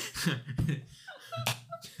dead."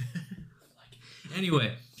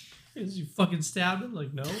 Anyway, You fucking stabbed him?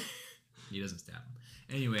 Like, no. he doesn't stab him.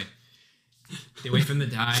 Anyway, they wait for them to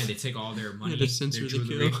die. They take all their money, to censor their the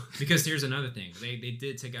jewelry. kill. Because here's another thing. They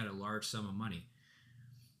did take out a large sum of money.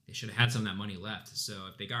 They should have had some of that money left. So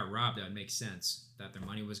if they got robbed, that would make sense. That their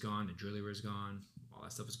money was gone, their jewelry was gone, all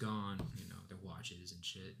that stuff was gone. You know, their watches and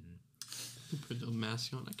shit. And Put the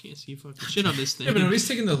mask on. I can't see fucking shit on this thing. Yeah, but nobody's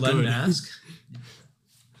taking the lead Good. mask.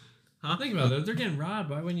 Huh? Think about it. They're getting robbed.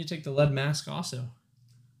 Why wouldn't you take the lead mask also?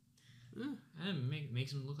 that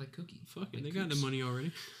makes them look like cookie. Fuck it, Like they got the cooks. money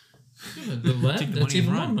already. Yeah, the lead. Take the That's money and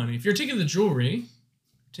even more run. money. If you're taking the jewelry,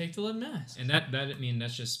 take the lead mask. And that I mean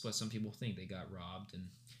that's just what some people think. They got robbed. And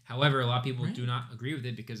however, a lot of people Right. do not agree with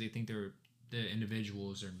it because they think the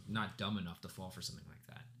individuals are not dumb enough to fall for something like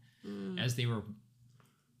that. As they were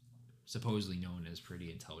supposedly known as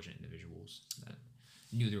pretty intelligent individuals that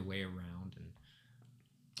knew their way around. And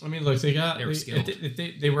I mean, look, They were skilled.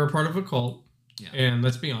 They were a part of a cult. yeah. And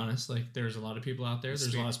let's be honest, like there's a lot of people out there.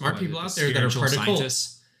 There's a lot of smart people out there that are spiritual part of cults.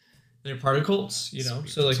 scientists. They're part of cults, you know.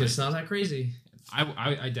 So like, it's not that crazy.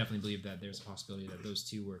 I definitely believe that there's a possibility that those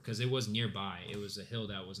two were, because it was nearby. It was a hill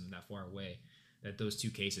that wasn't that far away. That those two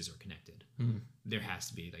cases are connected. There has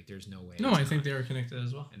to be. Like, there's no way. No, it's I think not. they were connected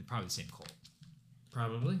as well. And probably the same cult.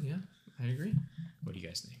 Probably, yeah. I agree. What do you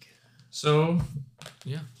guys think? So,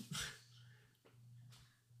 yeah.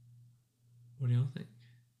 What do y'all think?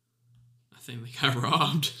 I think they got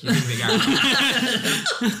robbed. You think they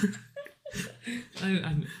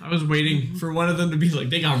got I was waiting for one of them to be like,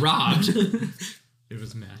 they got robbed. It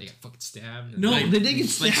was Matt. They got fucking stabbed. No, Like- they did get Like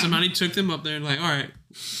stabbed. somebody took them up there and like, all right,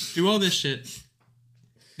 do all this shit.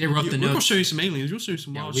 They wrote the We're gonna notes. show you some aliens. We'll show you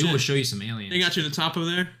some Yeah, wild we shit. will show you some aliens. They got you to the top of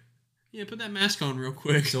there. Yeah, put that mask on real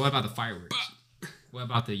quick. So what about the fireworks? What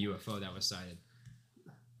about the UFO that was sighted?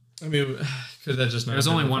 I mean, could that just not There was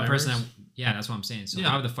have only been the one person fireworks? that. Yeah, that's what I'm saying. So Yeah.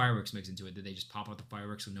 how did the fireworks mix into it? Did they just pop out the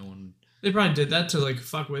fireworks so no one? They probably did that to like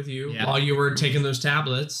fuck with you Yeah. while you were taking those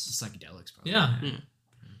tablets. Psychedelics, probably. Yeah. Yeah.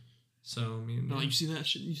 So I mean, No, you see that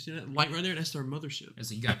shit? You see that light right there? That's our mothership.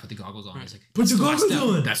 It's like you gotta put the goggles on. It's like Put the "That's goggles last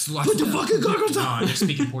on." step. That's the last Put the step." fucking goggles No, on. they're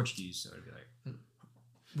speaking Portuguese, so it'd be like.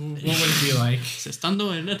 What would it be like? Se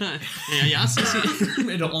estando en la time. Yeah, yeah, sí, sí.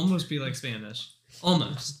 It'll almost be like Spanish.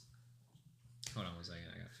 Almost. Hold on one second.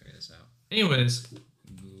 I gotta figure this out. Anyways,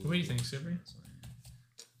 what do you think, Skipper?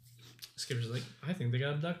 Skipper's like, I think they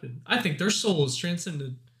got abducted. I think their soul is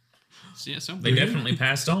transcended. Yeah, something. They definitely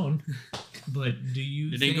passed on. But do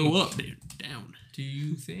you They think... didn't go up. They're down. Do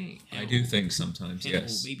you think... I do think sometimes,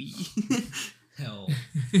 yes. Oh, baby. Hell.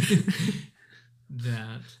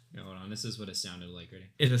 that Yeah, hold on. This is what it sounded like. Ready?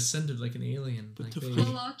 it ascended like an alien. Like the they... fuck?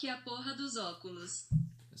 Coloque a porra dos óculos.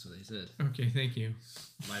 That's what they said. Okay, thank you.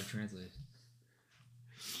 Live translate.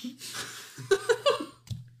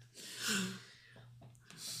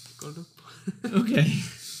 Okay.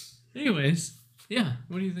 Anyways, yeah.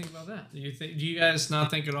 What do you think about that? Do you guys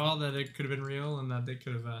not think at all that it could have been real and that they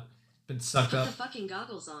could have been sucked Put up? the fucking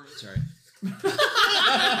goggles on. Sorry.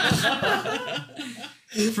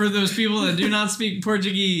 For those people that do not speak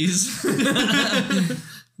Portuguese.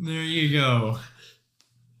 There you go.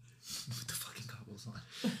 Put the fucking goggles on.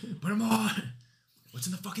 Put them on. What's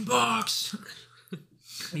in the fucking box?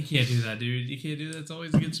 You can't do that, dude. You can't do that. It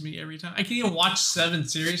always gets me every time. I can't even watch Seven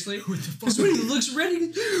seriously. Because when he looks ready,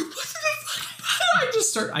 what's in the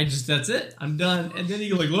fucking box? That's it. I'm done. And then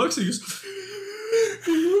he like looks and he goes,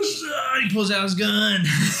 he pulls out his gun.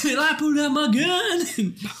 And I pulled out my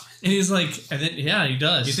gun. And he's like, and then, yeah, he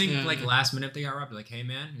does. You think like last minute they got robbed? Like, hey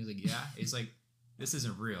man? He's like, yeah. He's like, this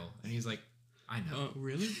isn't real. And he's like, I know.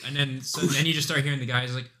 Really? And then then you just start hearing the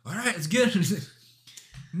guys like, all right, it's good.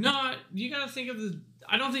 No, you gotta think of the.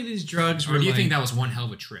 I don't think these drugs were. Or do you like, think that was one hell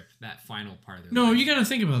of a trip? That final part of their No, life? you gotta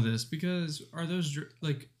think about this because are those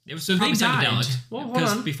like It was so probably they died? psychedelic. Well, hold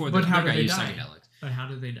Because on. before But they how got did they used die? psychedelic. But how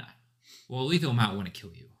did they die? Well, lethal amount want to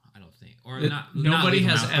kill you. I don't think, or not. Nobody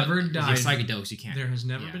not has lethal amount, ever but died. if you're psychedelics, you can't. There has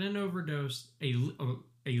never Yeah. been an overdose, a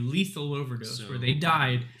lethal overdose So- where they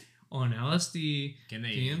died on LSD, Can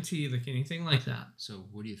they? DMT, like anything like that. So,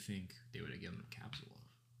 what do you think they would have given them a capsule of?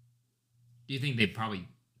 Do you think they probably?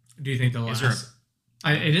 Do you think they'll Is there last?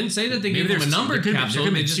 I didn't say that they Maybe gave them a there's- numbered there could be- there capsule.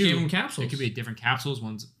 could be They just two. gave them capsules. There could be different capsules.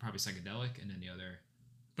 One's probably psychedelic, and then the other.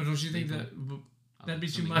 But don't you think lethal. that'd be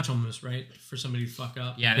too Something- much almost, right? For somebody to fuck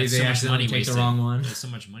up. Yeah, they that's so much accidentally money take wasted. the wrong one. There's so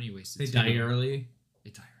much money wasted. They too. die early. They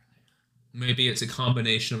die early. Maybe it's a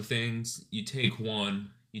combination of things. You take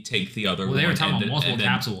one, you take the other Well, one. they were talking and about multiple then-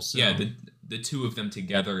 capsules. So. Yeah, the two of them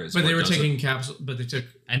together is. But they what were does it. taking capsules. But they took.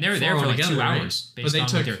 And they were there four for like 2 altogether, right? hours based But they on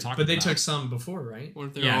took. what they were talking But they about. took some before, right? Or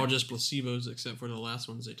if they're Yeah. all just placebos except for the last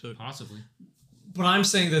ones they took. Possibly. But I'm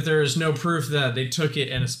saying that there is no proof that they took it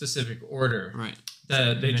in a specific order. Right.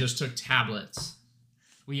 That they just took tablets.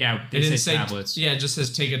 Well, yeah, It they didn't say say tablets. Yeah, it just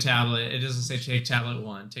says take a tablet. It doesn't say take tablet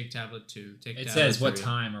 1, take tablet 2, take. It tablet says what 3.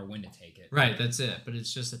 time or when to take it. Right, that's it. But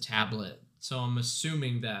it's just a tablet. So I'm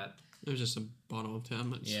assuming that. It was just a bottle of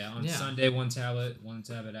tablets. Yeah, on Yeah. Sunday, one tablet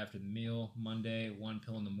after the meal. Monday, one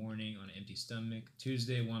pill in the morning on an empty stomach.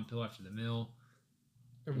 Tuesday, one pill after the meal.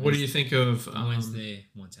 What do you think of Wednesday,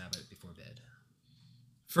 one tablet before bed.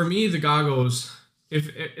 For me, the goggles. If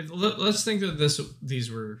let's think that these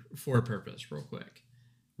were for a purpose, real quick.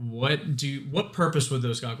 What purpose would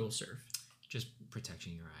those goggles serve? Just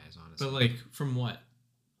protection your eyes, honestly. But like from what?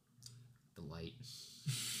 The light.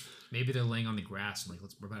 Maybe they're laying on the grass and like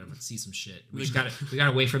we're about to see some shit. We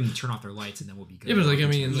gotta wait for them to turn off their lights and then we'll be good. Yeah, but like I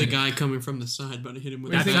mean, The like, guy coming from the side about to hit him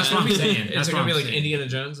with That's what I'm saying. It's That's what gonna be I'm like saying. Indiana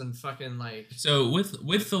Jones and fucking like. So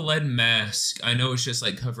with the lead mask, I know it's just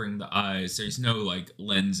like covering the eyes. There's no like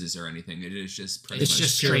lenses or anything. It is just pretty It's much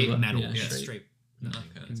just pure straight blood. metal. Yeah, Yeah, straight. straight.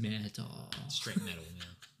 Okay. Metal. Straight metal.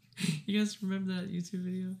 Yeah. You guys remember that YouTube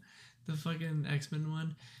video, the fucking X-Men one?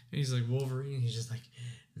 And he's like Wolverine. He's just like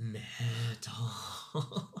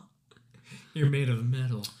metal. You're made of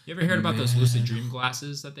metal. You ever heard about those lucid dream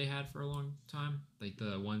glasses that they had for a long time? Like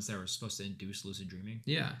the ones that were supposed to induce lucid dreaming?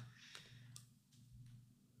 Yeah.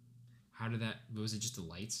 How did that... Was it just the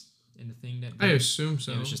lights in the thing that... I assume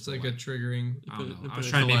so. It was just it's like the a triggering. I don't They know. I put was a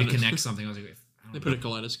trying to maybe kaleidos- connect something. I was like... I don't They know, put a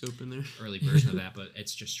kaleidoscope in there. early version of that, but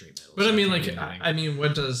it's just straight metal. But so I mean, can't like, do anything. I mean,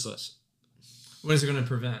 what is it going to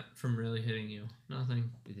prevent from really hitting you?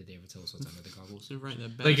 Nothing. Did they ever tell us what's under the goggles? So right,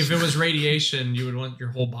 that Like, bat's, if it was radiation, you would want your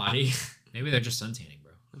whole body. Maybe they're just sun tanning,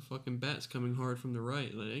 bro. that fucking bat's coming hard from the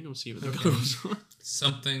right. Like, they ain't gonna see what the Okay. goggles on.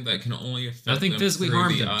 Something that can only affect Nothing them physically through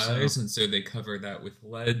harmed the them, so- eyes, and so they cover that with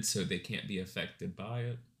lead so they can't be affected by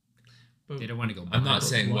it. But They don't want to go... I'm not blind.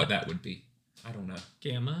 saying what what? that would be. I don't know.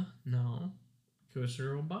 gamma? No. Goes to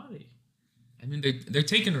your whole body. I mean, they're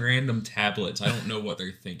taking random tablets. I don't know what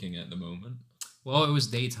they're thinking at the moment. Well, it was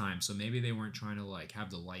daytime, so maybe they weren't trying to, like, have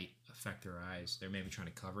the light affect their eyes. They're maybe trying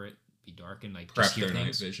to cover it, be dark, and, like, Prep just hear their night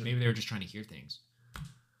things. vision. Maybe they were just trying to hear things.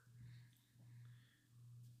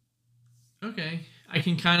 Okay. I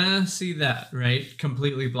can kind of see that, right?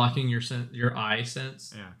 Completely blocking your eye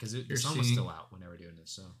sense. Yeah, because the You're sun was seeing- still out when they were doing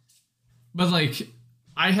this, so... But, like,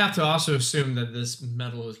 I have to also assume that this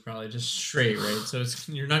metal is probably just straight, right? So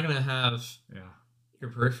you're not going to have Yeah. your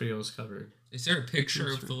peripherals covered. Is there a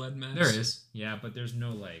picture of the lead mask? There is. Yeah, but there's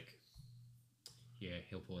no, like... Yeah,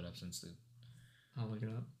 he'll pull it up since the... I'll look it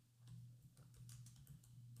up.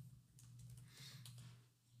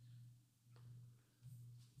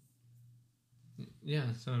 Yeah,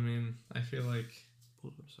 so I mean, I feel like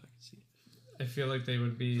Pull it up so I can see it. I feel like they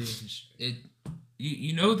would be. It.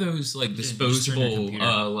 You know those like Yeah, you just turn your disposable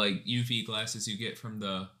computer. like UV glasses you get from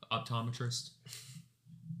the optometrist?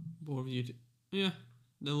 What you do? Yeah,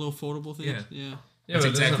 the little foldable things. Yeah. Yeah. Yeah, That's but it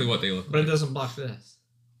exactly doesn't- what they look But it like. doesn't block this.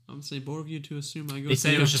 I'm saying bold of you to assume I go. They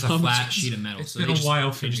said it was just a flat optometrist. sheet of metal. It's so been they a just,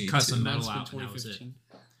 while for they just me, cut too. some metal Mine's been out, and that was it. 2015.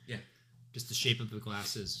 Just the shape of the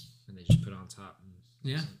glasses, and they just put it on top. And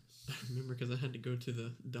Yeah. I remember because I had to go to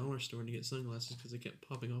the dollar store to get sunglasses because they kept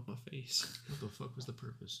popping off my face. what the fuck was the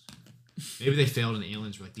purpose? Maybe they failed, and the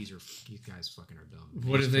aliens were like, "You guys fucking are dumb."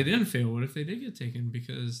 What if they didn't fail? What if they did get taken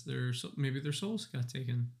because maybe their souls got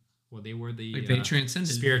taken? Well, they were the Like they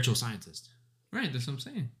transcended. spiritual scientist. Right, that's what I'm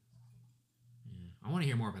saying. I want to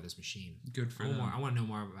hear more about this machine. Good for I them. want to know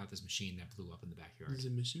more about this machine that blew up in the backyard. Is it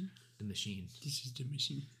a machine? The machine. This is the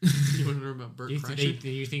machine. You want to know about Bert Do Kreischer?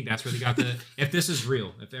 you think that's where they got the? If this is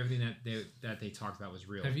real, if everything that they talked about was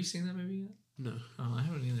real, Have you seen that movie yet? No. Oh, I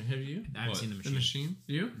haven't either. Have you? I haven't What? seen the The machine. Machine?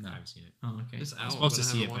 You? No, I haven't seen it. Oh, okay. It's I was out, supposed to but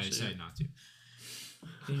I see it, haven't but I watched it decided yet. not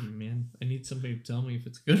to. Damn, man. I need somebody to tell me if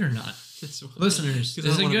it's good or not. That's why- Listeners, 'cause I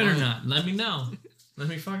is it wanna good buy or it. not? Let me know. Let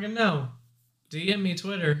me fucking know. DM me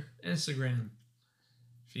Twitter, Instagram.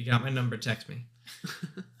 If you got my number, text me.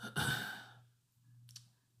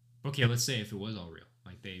 Okay, let's say if it was all real,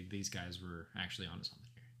 like these guys were actually onto something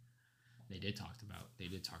here. They did talk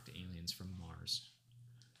to aliens from Mars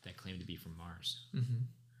that claimed to be from Mars. Mm-hmm.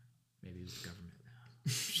 Maybe it was the government.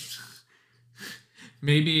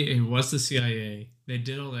 Maybe it was the CIA. They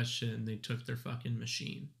did all that shit and they took their fucking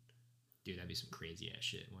machine. Dude, that'd be some crazy ass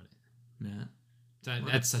shit, wouldn't it? Matt.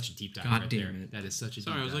 That's such a deep dive God right damn there. it. That is such a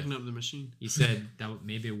Sorry, I deep was dive. looking up the machine. He said that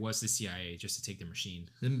maybe it was the CIA just to take their machine.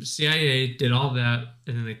 The CIA did all that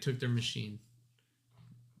and then they took their machine.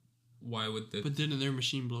 Why would the But didn't their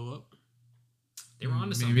machine blow up? They were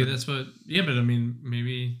onto something. Maybe that's what. Yeah, but I mean,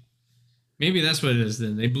 maybe that's what it is.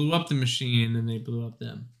 Then they blew up the machine and they blew up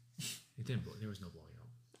them. It didn't blow. There was no blowing up.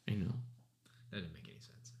 I know, That didn't make any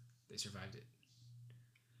sense. They survived it.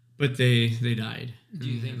 but they died. Do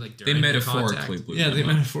you think like they during the metaphorically contact, blew Yeah, them they up.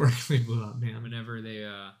 metaphorically blew up, man. whenever they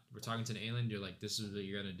were talking to an alien, you're like, "This is what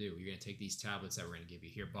you're gonna do. You're gonna take these tablets that we're gonna give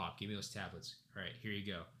you. Here, Bob, give me those tablets. All right, here you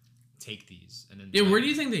go. Take these." And then Yeah, where do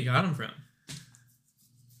you think they got them from?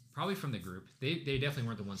 Probably from the group. They definitely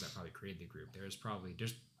weren't the ones that probably created the group. There's probably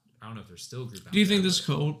I don't know if there's still a group. Out Do you think there, this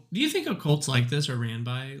cult? Do you think cults like this are ran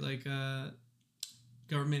by like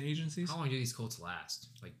government agencies? How long do these cults last?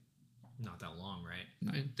 Like, not that long,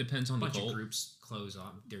 right? It depends on A the bunch of goal. groups close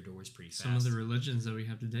on their doors pretty fast. Some of the religions that we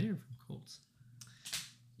have today are from cults.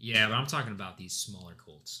 Yeah, but I'm talking about these smaller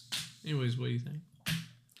cults. Anyways, what do you think?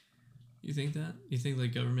 You think that? You think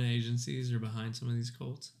like government agencies are behind some of these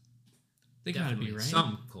cults? They gotta be, Definitely. right?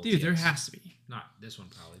 Some cults, Dude, there yes. has to be. Not this one,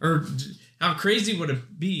 probably. Or how crazy would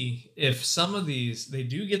it be if some of these they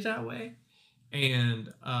do get that way,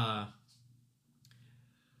 and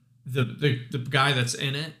the guy that's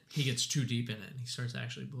in it, he gets too deep in it and he starts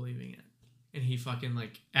actually believing it, and he fucking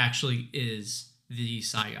like actually is the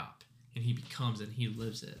psyop, and he becomes it and he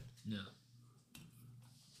lives it. No.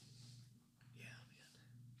 Yeah, man.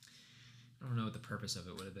 I don't know what the purpose of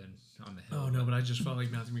it would have been on the hill. Oh no, but I just felt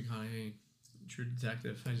like Matthew McConaughey, True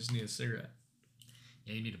Detective. I just need a cigarette.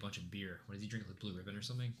 Yeah, you need a bunch of beer. What does he drink? Like Blue Ribbon or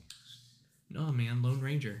something? No man, Lone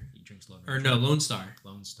Ranger. He drinks Lone Or Ranger. no, Lone Star.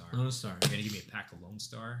 Lone Star. Lone Star. You're gonna give me a pack of Lone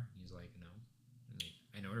Star? He's like, no. And like,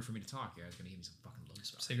 in order for me to talk, you guys gonna give me some fucking Lone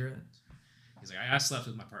Star. Cigarette. He's like, I slept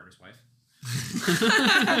with my partner's wife.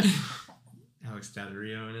 Alex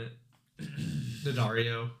Daddario in it.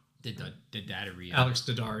 Daddario. Did Daddario. Alex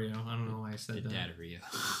Daddario. I don't know why I said Did that. Daddario.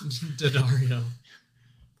 Daddario.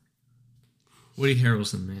 Woody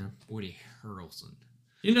Harrelson, man. Woody Harrelson.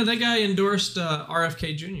 You know, that guy endorsed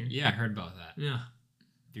RFK Jr. Yeah, I heard about that. Yeah.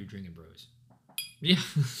 Through Drinking Bros. Yeah.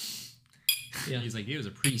 Yeah. He's like, it was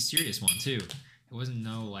a pretty serious one, too. It wasn't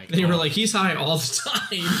no, like... They were oh. like, he's high all the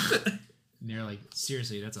time. And they're like,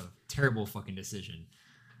 seriously, that's a terrible fucking decision.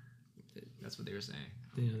 That's what they were saying.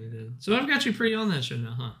 Yeah, they did. So I've got you pretty on that show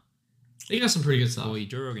now, huh? They got some pretty good stuff. Well,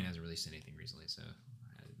 Joe Rogan hasn't released anything recently, so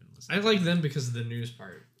I haven't been I listening. like them because of the news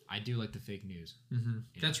part. I do like the fake news. Mm-hmm.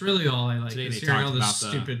 Yeah. That's really all I like. Today is they hearing talked all this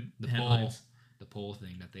about stupid the headlines. poll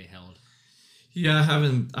thing that they held. Yeah,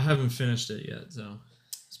 I haven't finished it yet, so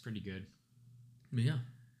It's pretty good. but yeah.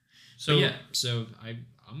 So So yeah, so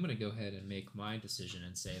I'm gonna go ahead and make my decision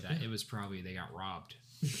and say that it was probably they got robbed.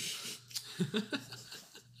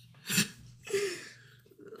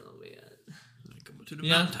 Oh man. Come to the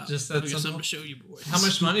Yeah, mountaintop. just that We got simple. something to show you, boys. How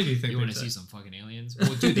much money do you think? You they want to took? see some fucking aliens?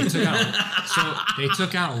 Well, dude, they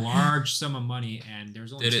took out a large sum of money, and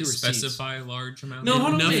there's only Did two it receipts. specify a large amount? No,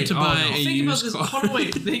 hold on, Enough wait. to buy a Think about used this. car. Hold on,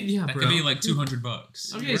 wait. Yeah, That bro. could be like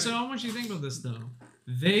 $200. Okay, so I want you to think about this though.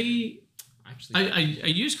 They, Actually, a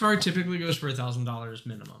used car typically goes for $1,000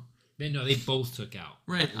 minimum. they both took out.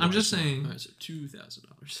 Right. I'm just saying. All right, so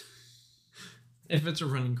 $2,000. If it's a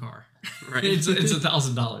running car, Right. it's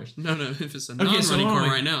 $1,000. No, if it's a Okay, non-running so car hold on.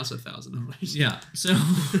 right now, it's $1,000. Yeah. So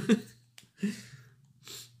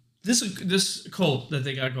this cult that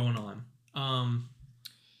they got going on,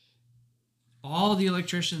 all the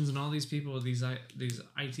electricians and all these people, these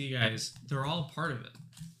IT guys, they're all part of it.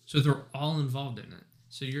 So they're all involved in it.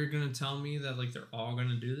 So you're gonna tell me that like they're all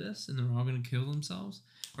gonna do this and they're all gonna kill themselves,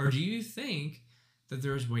 or do you think that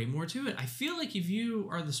there's way more to it? I feel like if you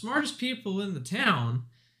are the smartest people in the town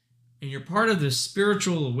and you're part of this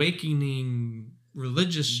spiritual awakening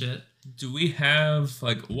religious shit. Do we have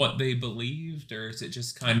like what they believed, or is it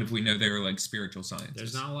just kind of we know they were like spiritual scientists?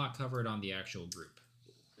 There's not a lot covered on the actual group.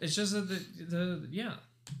 It's just that the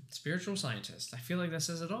spiritual scientist. I feel like that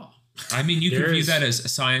says it all. I mean, you could view There's- that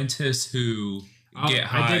as scientists who get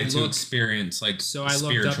high did to look- experience like So I looked up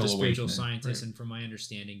spiritual the spiritual awakening. scientists, Right. and from my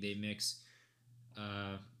understanding, they mix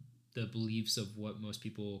the beliefs of what most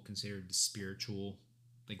people consider the spiritual,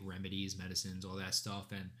 like remedies, medicines, all that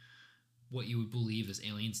stuff, and what you would believe as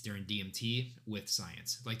aliens during DMT with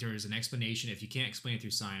science. Like there is an explanation. If you can't explain it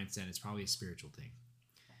through science, then it's probably a spiritual thing.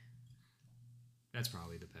 That's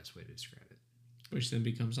probably the best way to describe it. Which then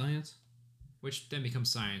becomes science. Which then becomes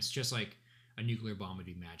science, just like a nuclear bomb would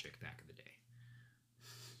be magic back in the day.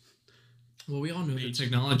 Well, we all know that Mage.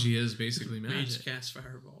 technology is basically Mage magic. cast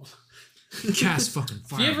fireball. Cast fucking If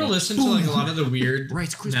fire. you ever listen to like a lot of the weird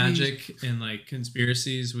Rice Krispies. magic and like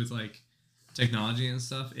conspiracies with like technology and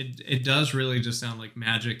stuff, it does really just sound like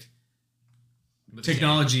magic.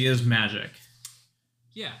 Technology is magic.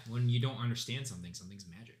 Yeah, when you don't understand something, something's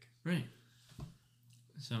magic. Right.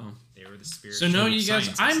 So They were the spiritual no, you guys,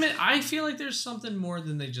 scientists. I feel like there's something more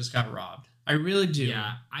than they just got robbed. I really do.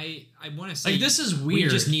 Yeah, I want to say Like this is we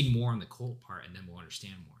weird. just need more on the cult part, and then we'll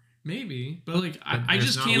understand more. Maybe, but like But I there's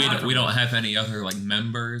just not- can't. We don't have any other like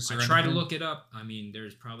members. I Or tried to anything? look it up. I mean,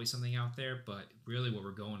 there's probably something out there, but really what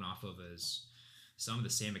we're going off of is some of the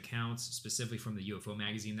same accounts, specifically from the UFO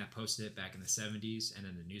magazine that posted it back in the 70s, and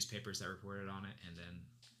then the newspapers that reported on it, and then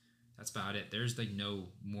that's about it. There's like no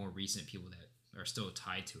more recent people that are still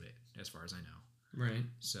tied to it, as far as I know. Right.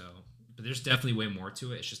 So, but there's definitely way more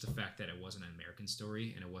to it. It's just the fact that it wasn't an American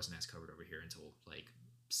story, and it wasn't as covered over here until like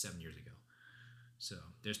 7 years ago. So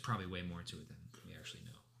there's probably way more to it than we actually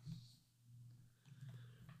know.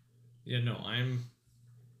 Yeah. No,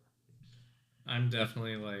 I'm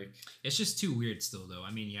definitely like. It's just too weird still, though.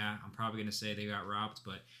 I mean, yeah, I'm probably going to say they got robbed,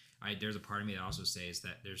 but there's a part of me that also says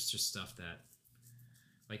that there's just stuff that,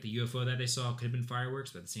 like the UFO that they saw could have been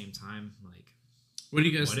fireworks, but at the same time, like, What do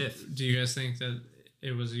you guys? What if? Do you guys think that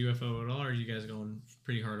it was a UFO at all, or are you guys going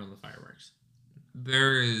pretty hard on the fireworks?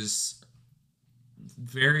 There is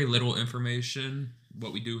very little information.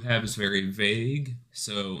 What we do have is very vague.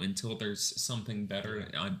 So until there's something better,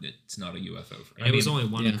 it's not a UFO. and it was only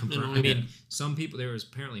one yeah. confirmed. I mean, some people, there was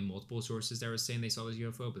apparently multiple sources that were saying they saw this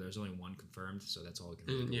UFO, but there was only one confirmed, so that's all we can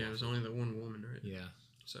really go Yeah, it off was of. only the one woman, right? Yeah,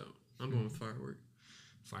 So I'm going with firework.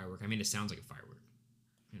 firework. I mean, it sounds like a firework.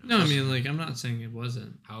 You No, know, I mean like I'm not saying it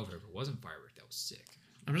wasn't. however, if it wasn't firework, that was sick.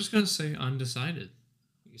 I'm just gonna say undecided.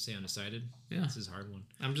 You say undecided? Yeah. This is a hard one.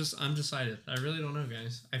 I'm just undecided. I really don't know,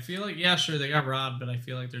 guys. I feel like yeah, sure they got robbed, but I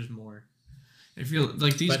feel like there's more. I feel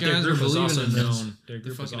like these But their guys are group was believing also in this. known. Their The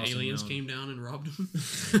group was fucking also aliens known. came down and robbed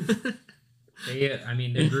them. I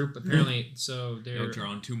mean, their group apparently. So they're You're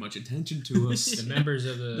drawing too much attention to us. the members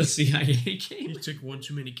of The the CIA came. You took one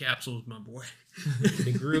too many capsules, my boy.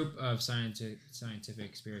 the group of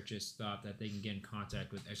scientific spiritists thought that they can get in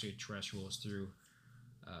contact with extraterrestrials through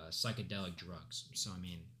psychedelic drugs. So I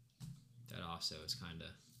mean, that also is kind of.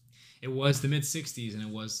 It was the mid '60s, and it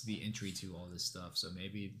was the entry to all this stuff. So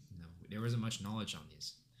maybe there wasn't much knowledge on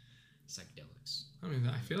these psychedelics. I mean,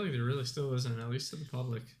 I feel like there really still isn't, at least to the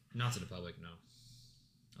public. Not to the public, no.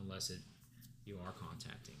 Unless you are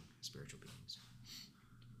contacting spiritual beings.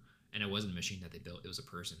 And it wasn't a machine that they built, it was a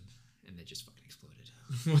person. And they just fucking exploded.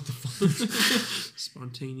 What the fuck?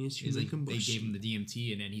 Spontaneous It's human like they combustion. gave him the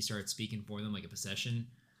DMT, and then he started speaking for them like a possession.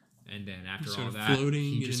 And then after all started that, floating,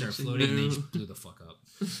 he and just started next thing floating, and you they know- just blew the fuck up.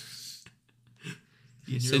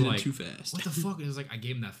 He And you're ascended like, too fast. What the fuck? And it was like, I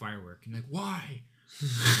gave him that firework. And you're like, why?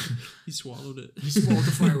 He swallowed it. He swallowed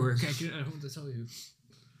the firework. I don't know what to tell you.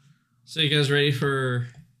 So you guys ready for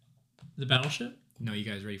the battleship? No, you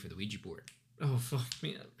guys ready for the Ouija board? Oh fuck,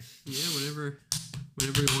 man. Yeah, whenever you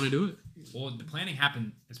want to do it. Well, the planning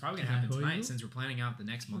happened. It's probably gonna Can I happen hold tonight you? since we're planning out the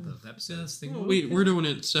next month of episodes. Well, we're doing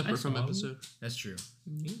it separate from swallowed. episode. That's true.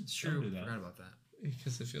 It's Don't true. do that. Forgot about that.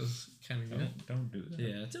 Because it feels kind of good. Don't do that.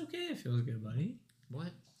 Yeah, it's okay. It feels good, buddy. What?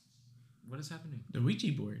 What is happening? The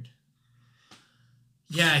Ouija board.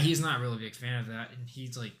 Yeah, he's not really a big fan of that, and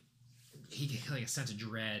he's like, he get like a sense of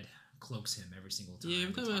dread cloaks him every single time. Yeah, we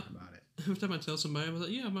every time talk about it. Every time I tell somebody, I was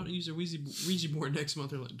like, yeah, I'm about to use a Ouija board next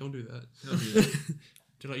month. They're like, don't do that. Don't do that.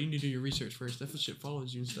 They're like, you need to do your research first. That shit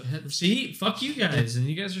follows you and stuff. See, fuck you guys, and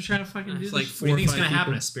you guys are trying to fucking do It's this. like What do 4 you or think's 5 gonna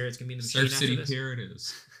happen? people A spirit's gonna be in the machine Surf after City this? Pier it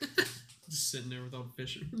is. just sitting there with all the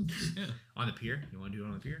fish. Yeah. On the pier? You want to do it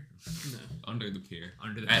on the pier? No. Under the pier.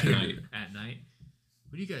 Under the At pier night. At night.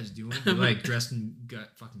 What are you guys doing? You're like dressed in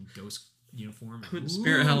fucking ghost uniform. I went to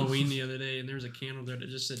Spirit Halloween the other day, and there was a candle there that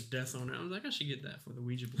just said death on it. I was like, I should get that for the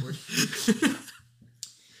Ouija board. I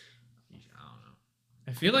don't know.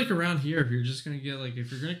 I feel like around here, if you're just gonna get like,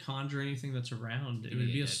 if you're gonna conjure anything that's around, it would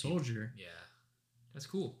be Yeah, a soldier. Yeah. That's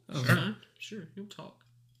cool. Oh, Sure. Sure, he'll talk.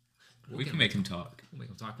 We can make him talk. We'll make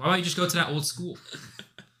him talk. Why don't you just go to that old school?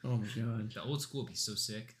 Oh my god. The old school would be so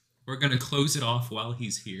sick. We're gonna close it off while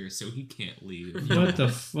he's here, so he can't leave. What the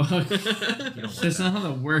fuck? You don't want That's that. not how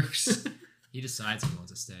that works. He decides he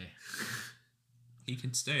wants to stay. He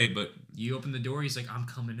can stay, but You open the door, he's like, I'm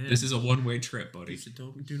coming in. this is a one-way trip, He buddy. said,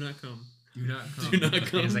 do not come. Do not come. Do not And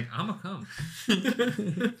come. he's like, I'm going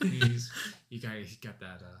to come. He got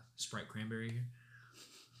that Sprite cranberry here.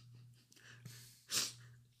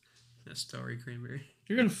 That starry cranberry.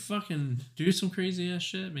 You're gonna fucking do some crazy ass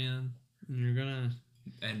shit, man. And you're gonna.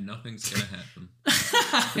 And nothing's gonna happen.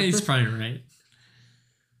 He's probably right.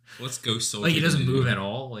 Let's go soldier. Like, he doesn't to move do at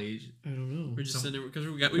all. Like, I don't know. We're just Some- sitting there because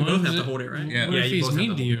we What both if have to it- hold it, right? Yeah. What Yeah, if you he's both have mean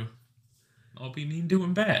to to hold- you? I'll be mean to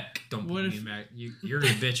him back. don't What put if- me back. You're a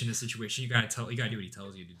bitch in this situation. You gotta do what he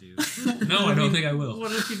tells you to do. No, I don't think I will.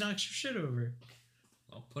 What if he knocks your shit over?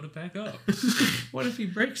 I'll put it back up. What if he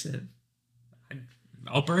breaks it?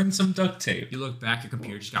 I'll burn some duct tape. You look back, your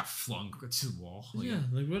computer just got flung to the wall. Like, Yeah,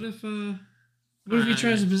 like what if he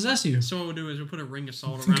tries to possess you? So what we'll do is we'll put a ring of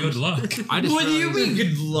salt around Good us. luck. I just What do you realized- mean,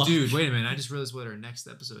 good luck? Dude, wait a minute. I just realized what our next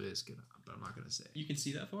episode is, but I'm not gonna say. You can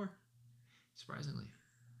see that far? Surprisingly.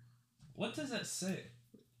 What does that say?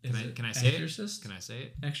 Can I say Exorcist? it? Can I say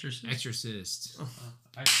it? Exorcist. Exorcist.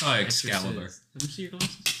 I saw Excalibur. Exorcist. Let me see your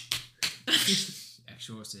glasses.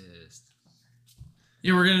 Exorcist.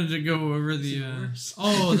 Yeah, we're gonna go over the. worse.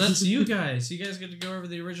 Oh, that's you guys. You guys get to go over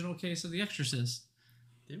the original case of the Exorcist.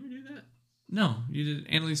 Did we do that? No, you did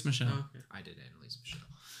Annalise Michelle. Oh, okay. I did Annalise Michelle.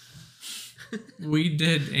 We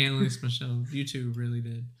did Annalise Michelle. You two really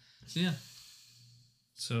did. So yeah.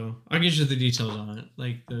 So I'll get you the details on it.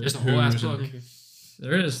 Like There's a whole ass who's and- book. Okay.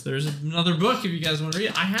 There is. There's another book if you guys want to read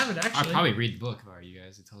it. I have it actually. I'd probably read the book if I were you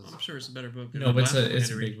guys. It tells I'm sure it's a better book. No, but Last one we it's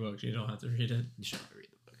had a to big book. You don't have to read it. You should probably read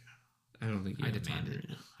the book. I don't think you I have time demand to it. read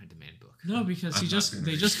it. I demand book. No, because I'm not gonna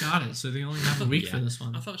they read just got it, so they only have a week for Yeah. this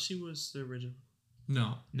one. I thought she was the original.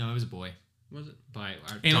 No, No, it was a boy. Was it? By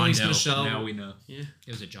Annalise John Doe. Michelle. Now we know. Yeah.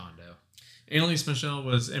 It was a John Doe. Annalise Michelle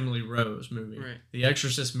was Emily Rose movie. Right. The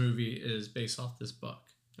Exorcist movie is based off this book.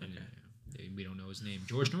 And we don't know his name.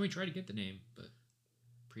 George Norrie tried to get the name, but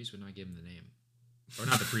priest would not give him the name. Or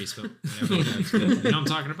not the priest, but whatever. You know what I'm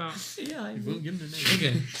talking about? Yeah, I We'll give them the name.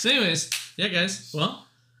 Okay. So, anyways, yeah, guys. Well,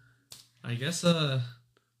 I guess I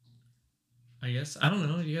don't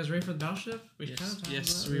know. You guys ready for the battleship? We Yes, kind of talked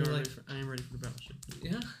yes, about we it. are. Like, Ready for, I am ready for the battleship.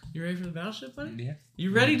 yeah, you ready for the battleship, buddy? Yeah.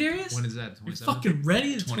 You ready, Darius? When is that? You 27th? fucking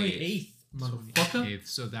ready? The 28th. 28th, motherfucker. 28th.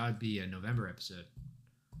 So that would be a November episode.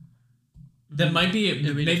 That might be it.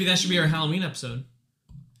 Yeah, Maybe that should be our Halloween episode.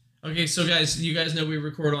 Okay, so guys, you guys know we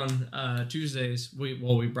record on Tuesdays. We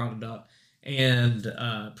brought it up, and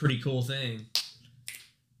pretty cool thing.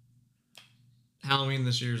 Halloween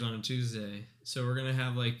this year is on a Tuesday, so we're gonna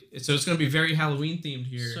have it's gonna be very Halloween themed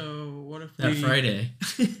here So what if that we? Friday.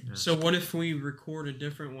 So what if we record a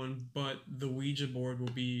different one, but the Ouija board will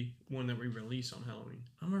be one that we release on Halloween?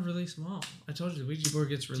 I'm gonna release them all. I told you the Ouija board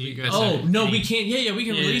gets you released. guys Oh have no, any- we can't. Yeah, we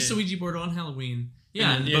can Yeah, release yeah. the Ouija board on Halloween.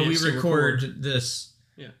 Yeah, And then- but we so record this.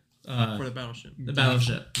 Yeah. Uh, For the battleship. the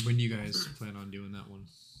battleship. When do you guys plan on doing that one?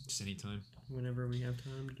 Just anytime. Whenever we have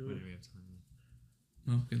time to do it. Whenever you have time.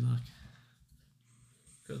 Oh, good luck.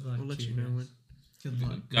 Good luck. We'll let to you know guys. when. Good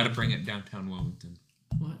luck. Gotta bring it downtown Wilmington.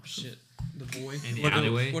 What? Shit. The boy. In the What-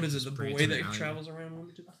 alleyway? What is it? Just The bring it boy to the that alleyway. travels around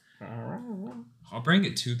Wilmington? I'll bring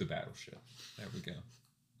it to the battleship. There we go.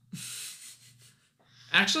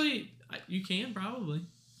 Actually, you can probably.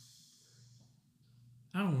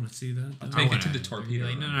 I don't want to see that. I'll though. take I it to wanna- the torpedo.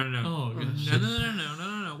 Like, no. Oh, No, gosh.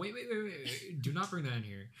 no. Wait. Do not bring that in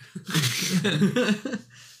here.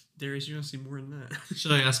 Darius, you're gonna see more than that.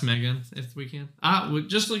 Should I ask Megan if we can?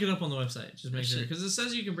 Just look it up on the website. Just make sure, because it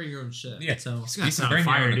says you can bring your own shit. Yeah. So It's gonna You can sound bring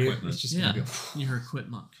your fire, own dude. equipment. It's just yeah, gonna be. your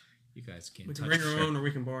equipment. You guys can't We can touch bring our shit. own, or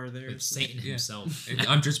we can borrow theirs. It's Satan Yeah. himself.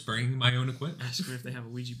 I'm just bringing my own equipment. Ask them if they have a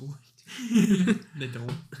Ouija board. They don't.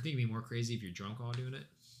 I think it'd be more crazy if you're drunk while doing it.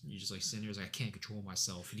 You just like sitting there, like I can't control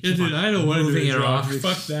myself. And Yeah, you keep dude, on I don't want to do moving it it wrong. off.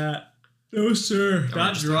 Fuck that. No, sir. Or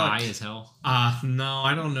Not just drunk. high as hell. No,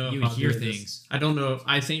 I don't know. You if I'll hear do this. things. I don't know.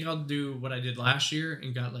 I think I'll do what I did last year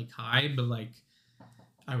and got like high, but like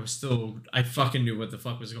I fucking knew what the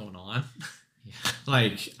fuck was going on. Yeah.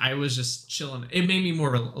 Like I was just chilling. It made me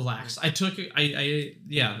more relaxed. I took it.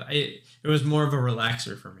 It was more of a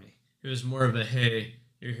relaxer for me. It was more of a hey,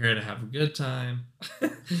 you're here to have a good time.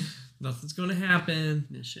 Nothing's gonna happen.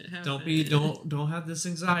 This shit Don't have this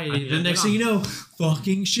anxiety. I mean, The I've next been thing you know,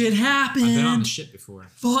 fucking shit happened. I've been on the shit before.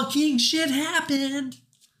 Fucking shit happened.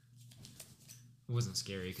 It wasn't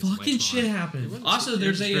scary. 'Cause the Fucking lights were shit on. happened. Also,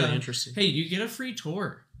 there's really a interesting. hey, you get a free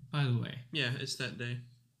tour, by the way. Yeah, it's that day.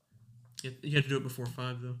 You had to do it before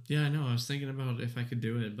 5 though. Yeah, I know. I was thinking about if I could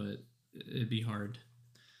do it, but it'd be hard.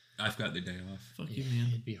 I've got the day off. Fuck Yeah, you, man.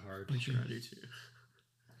 It'd be hard. I'm sure I do too.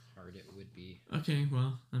 Hard it would be. Okay,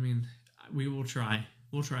 well, I mean, we will try.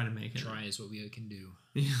 We'll try to make it. Try is what we can do.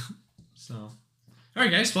 Yeah. So, all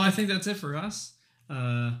right, guys. Well, I think that's it for us.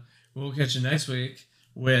 We'll catch you next week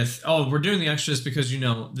with. Oh, we're doing the Exorcist because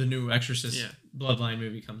the new Exorcist Bloodline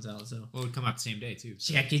movie comes out. So Well, it would come out the same day too.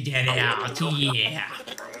 check it out. Yeah.